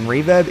 Wrestling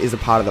Reverb is a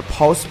part of the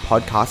Pulse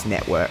Podcast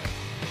Network.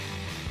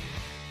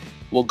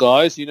 Well,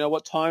 guys, you know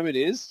what time it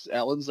is.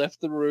 Alan's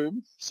left the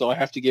room, so I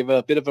have to give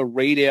a bit of a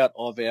readout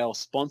of our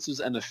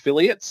sponsors and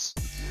affiliates.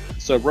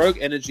 So Rogue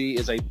Energy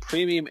is a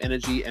premium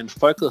energy and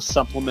focus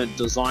supplement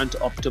designed to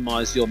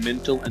optimize your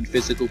mental and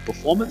physical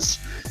performance.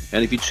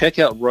 And if you check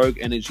out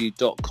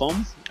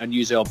rogueenergy.com and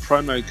use our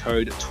promo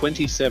code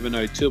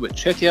 2702 at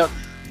checkout,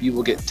 you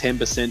will get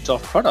 10%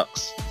 off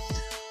products.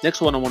 Next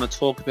one I want to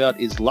talk about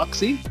is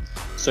Luxy.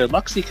 So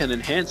Luxy can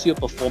enhance your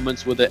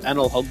performance with their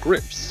analog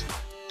grips.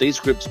 These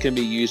grips can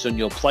be used on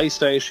your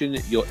PlayStation,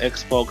 your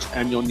Xbox,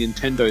 and your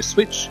Nintendo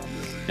Switch.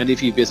 And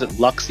if you visit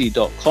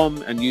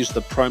Luxy.com and use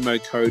the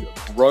promo code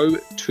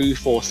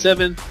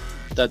BRO247,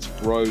 that's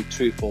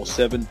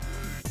BRO247,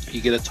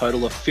 you get a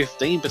total of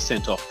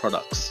 15% off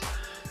products.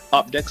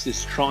 Up next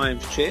is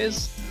Triumph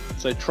Chairs.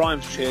 So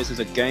Triumph Chairs is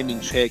a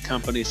gaming chair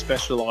company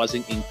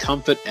specializing in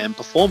comfort and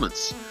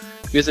performance.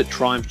 Visit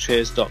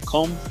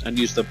triumphchairs.com and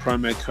use the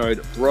promo code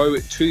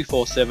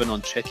BRO247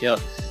 on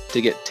checkout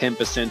to get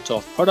 10%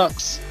 off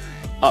products.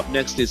 Up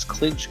next is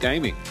Clinch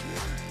Gaming.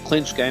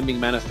 Clinch Gaming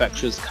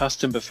manufactures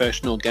custom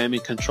professional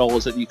gaming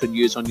controllers that you can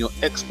use on your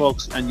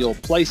Xbox and your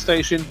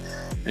PlayStation,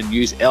 and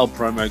use our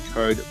promo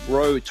code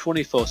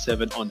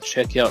BRO247 on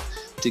checkout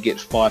to get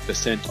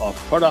 5% off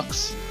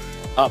products.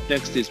 Up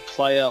next is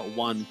Player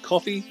One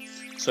Coffee.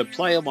 So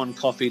Player One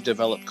Coffee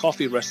develop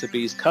coffee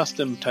recipes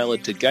custom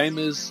tailored to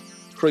gamers,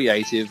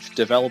 creative,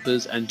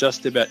 developers, and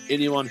just about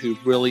anyone who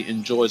really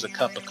enjoys a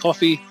cup of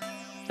coffee.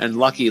 And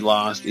lucky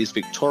last is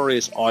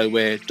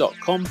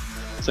victoriouseyewear.com.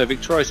 So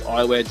Victorious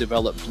Eyewear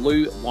developed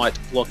blue light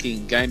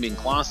blocking gaming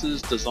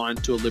glasses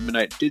designed to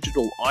eliminate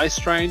digital eye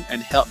strain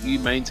and help you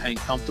maintain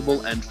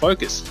comfortable and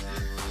focused.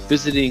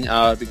 Visiting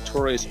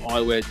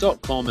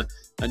victoriouseyewear.com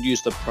and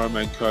use the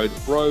promo code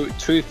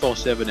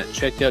BRO247 at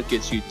checkout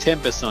gets you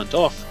 10%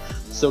 off.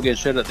 So again,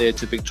 shout out there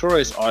to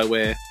Victorious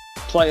Eyewear,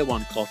 Player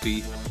One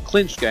Coffee,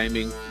 Clinch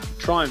Gaming,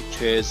 Triumph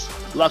Chairs,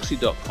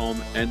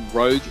 Luxy.com, and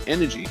Rogue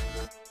Energy.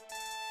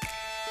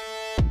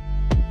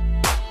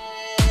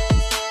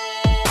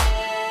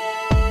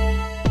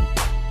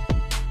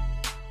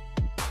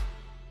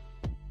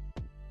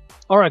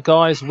 Alright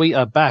guys, we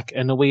are back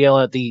and we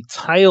are at the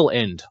tail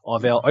end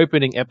of our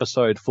opening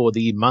episode for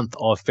the month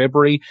of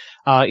February.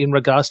 In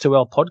regards to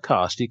our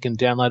podcast, you can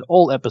download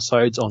all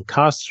episodes on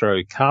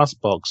Castro,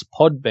 Castbox,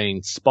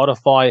 Podbean,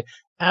 Spotify,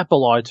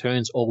 Apple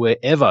iTunes, or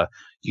wherever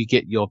you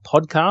get your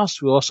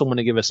podcast. We also want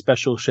to give a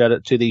special shout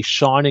out to the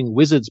Shining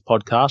Wizards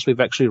podcast.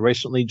 We've actually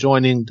recently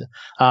joined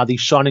the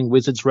Shining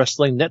Wizards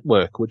Wrestling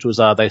Network, which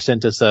was they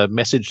sent us a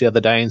message the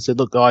other day and said,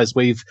 look guys,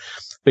 we've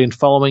been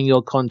following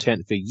your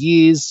content for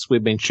years.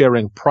 We've been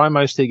sharing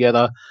promos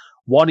together.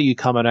 Why don't you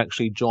come and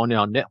actually join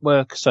our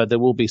network? So there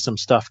will be some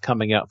stuff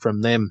coming out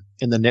from them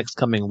in the next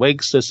coming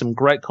weeks. There's some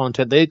great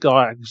content there,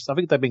 guys. I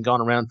think they've been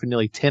going around for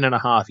nearly 10 and a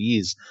half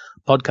years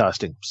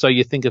podcasting. So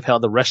you think of how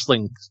the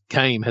wrestling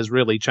game has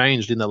really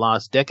changed in the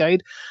last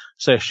decade.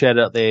 So shout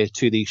out there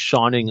to the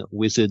Shining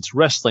Wizards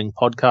Wrestling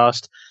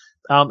podcast.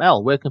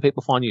 Al, where can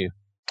people find you?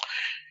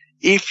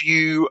 If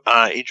you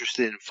are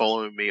interested in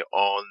following me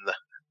on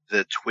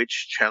the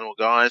Twitch channel,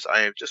 guys, I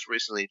have just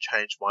recently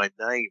changed my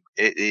name.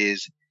 It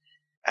is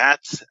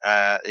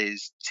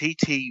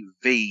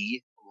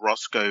TTV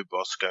Roscoe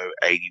Bosco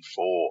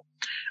 84.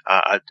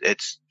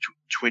 It's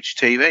Twitch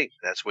TV.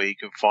 That's where you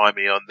can find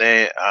me on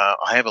there.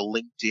 I have a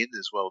LinkedIn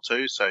as well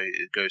too, so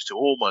it goes to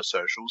all my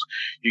socials.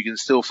 You can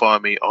still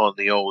find me on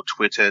the old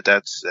Twitter.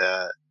 That's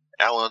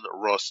Alan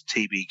Ross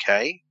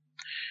TBK.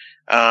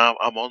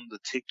 I'm on the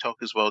TikTok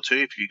as well too.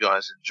 If you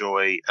guys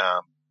enjoy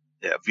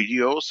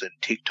videos and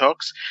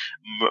TikToks.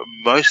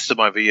 Most of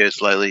my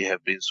videos lately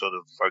have been sort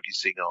of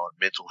focusing on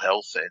mental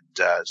health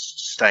and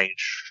staying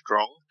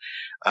strong.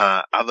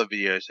 Other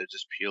videos are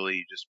just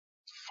purely just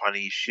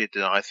funny shit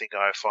that I think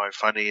I find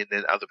funny, and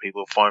then other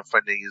people find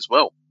funny as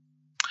well.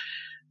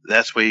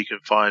 That's where you can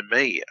find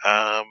me.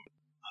 I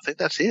think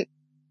that's it.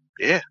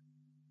 Yeah.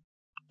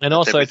 And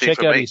That's also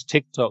check out me. his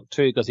TikTok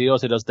too, because he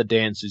also does the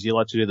dances. You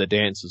like to do the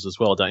dances as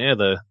well, don't you?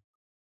 Those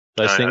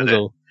No, things.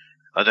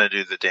 I don't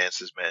do the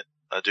dances, man.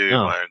 I do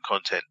my own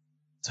content.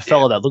 It's a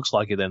fella that looks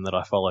like you then that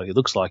I follow. He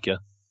looks like you.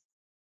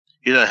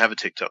 You don't have a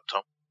TikTok,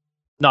 Tom.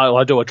 No,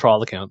 I do a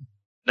trial account.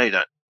 No, you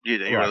don't.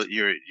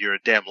 You're a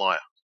damn liar.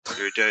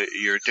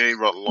 You're a dirty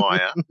rotten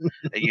liar,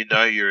 and you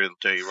know you're a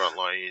dirty rotten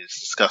liar. It's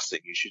disgusting.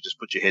 You should just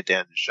put your head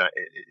down. It's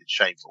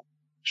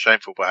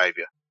shameful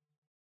behaviour.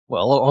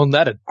 Well, on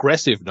that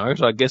aggressive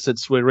note, I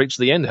guess we reached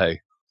the end,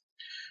 hey?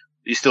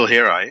 You still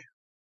here, are you?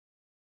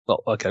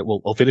 Well, okay, well,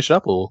 I'll finish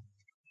up, or?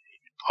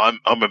 I'm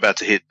about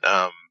to hit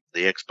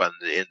the X button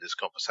to end this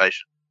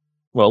conversation.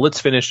 Well, let's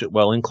finish it.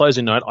 Well, in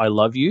closing note, I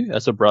love you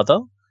as a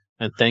brother,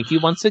 and thank you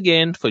once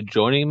again for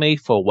joining me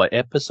for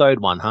episode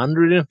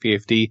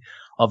 150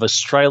 of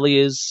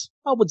Australia's,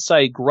 I would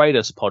say,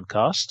 greatest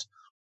podcast.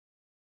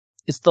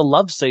 It's the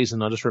love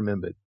season, I just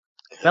remembered.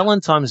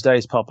 Valentine's Day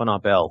is popping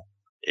up, Al.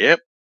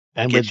 Yep.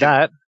 And get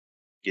gotta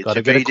your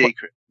get VD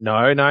cream.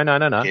 No.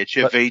 Get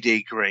your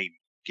VD cream.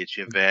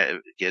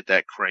 Get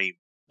that cream.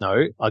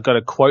 No, I got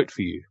a quote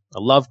for you. A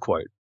love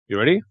quote. You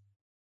ready?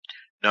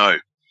 No.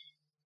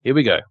 Here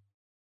we go.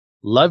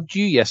 Loved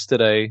you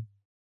yesterday.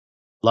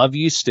 Love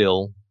you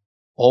still.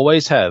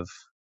 Always have.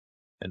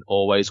 And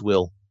always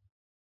will.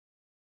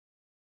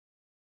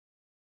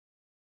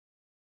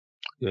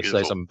 You gonna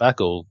say something back,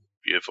 or?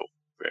 Beautiful.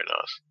 Very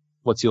nice.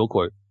 What's your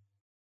quote?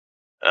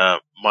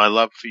 My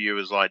love for you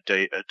is like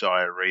a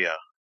diarrhea.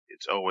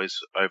 It's always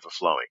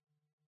overflowing.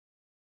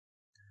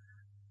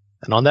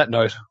 And on that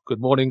note, good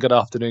morning, good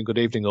afternoon, good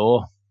evening,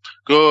 or...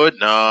 Good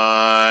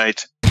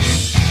night.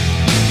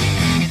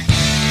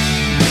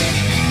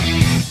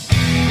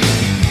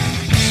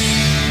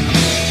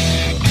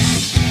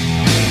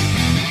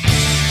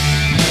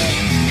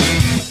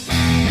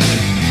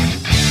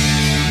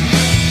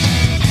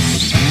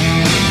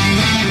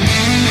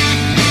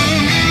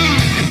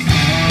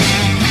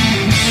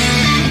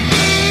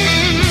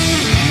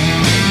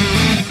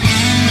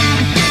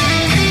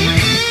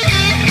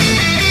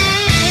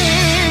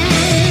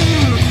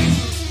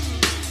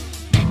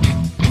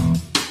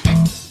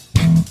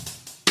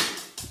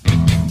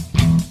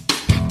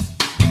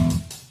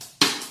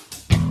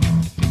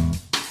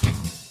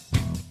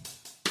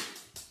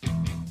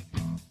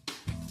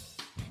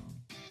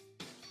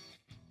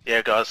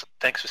 Yeah, guys,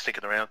 thanks for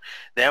sticking around.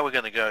 Now we're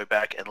going to go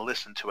back and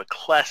listen to a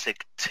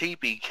classic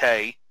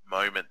TBK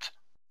moment.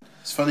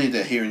 It's funny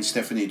to hearing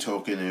Stephanie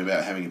talking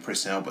about having a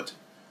Prince Albert.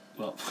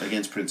 Well,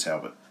 against Prince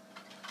Albert.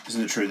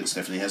 Isn't it true that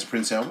Stephanie has a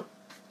Prince Albert?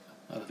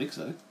 I don't think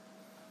so.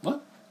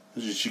 What?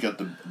 She got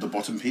the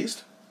bottom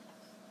pierced?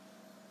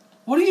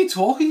 What are you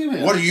talking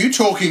about? What are you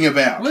talking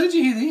about? Where did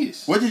you hear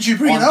this? Where did you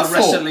bring it up for?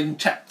 On the wrestling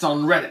chat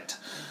on Reddit.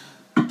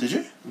 Did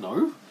you?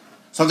 No.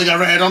 Something I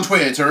read on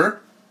Twitter.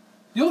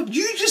 You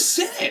just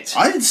said it.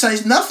 I didn't say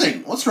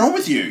nothing. What's wrong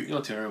with you?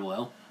 You're terrible,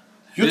 Al.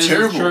 You're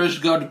terrible. Church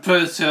got the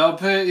Prince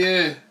Albert,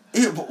 yeah.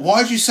 Yeah, but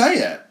why'd you say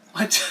it?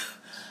 What?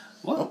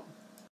 Oh,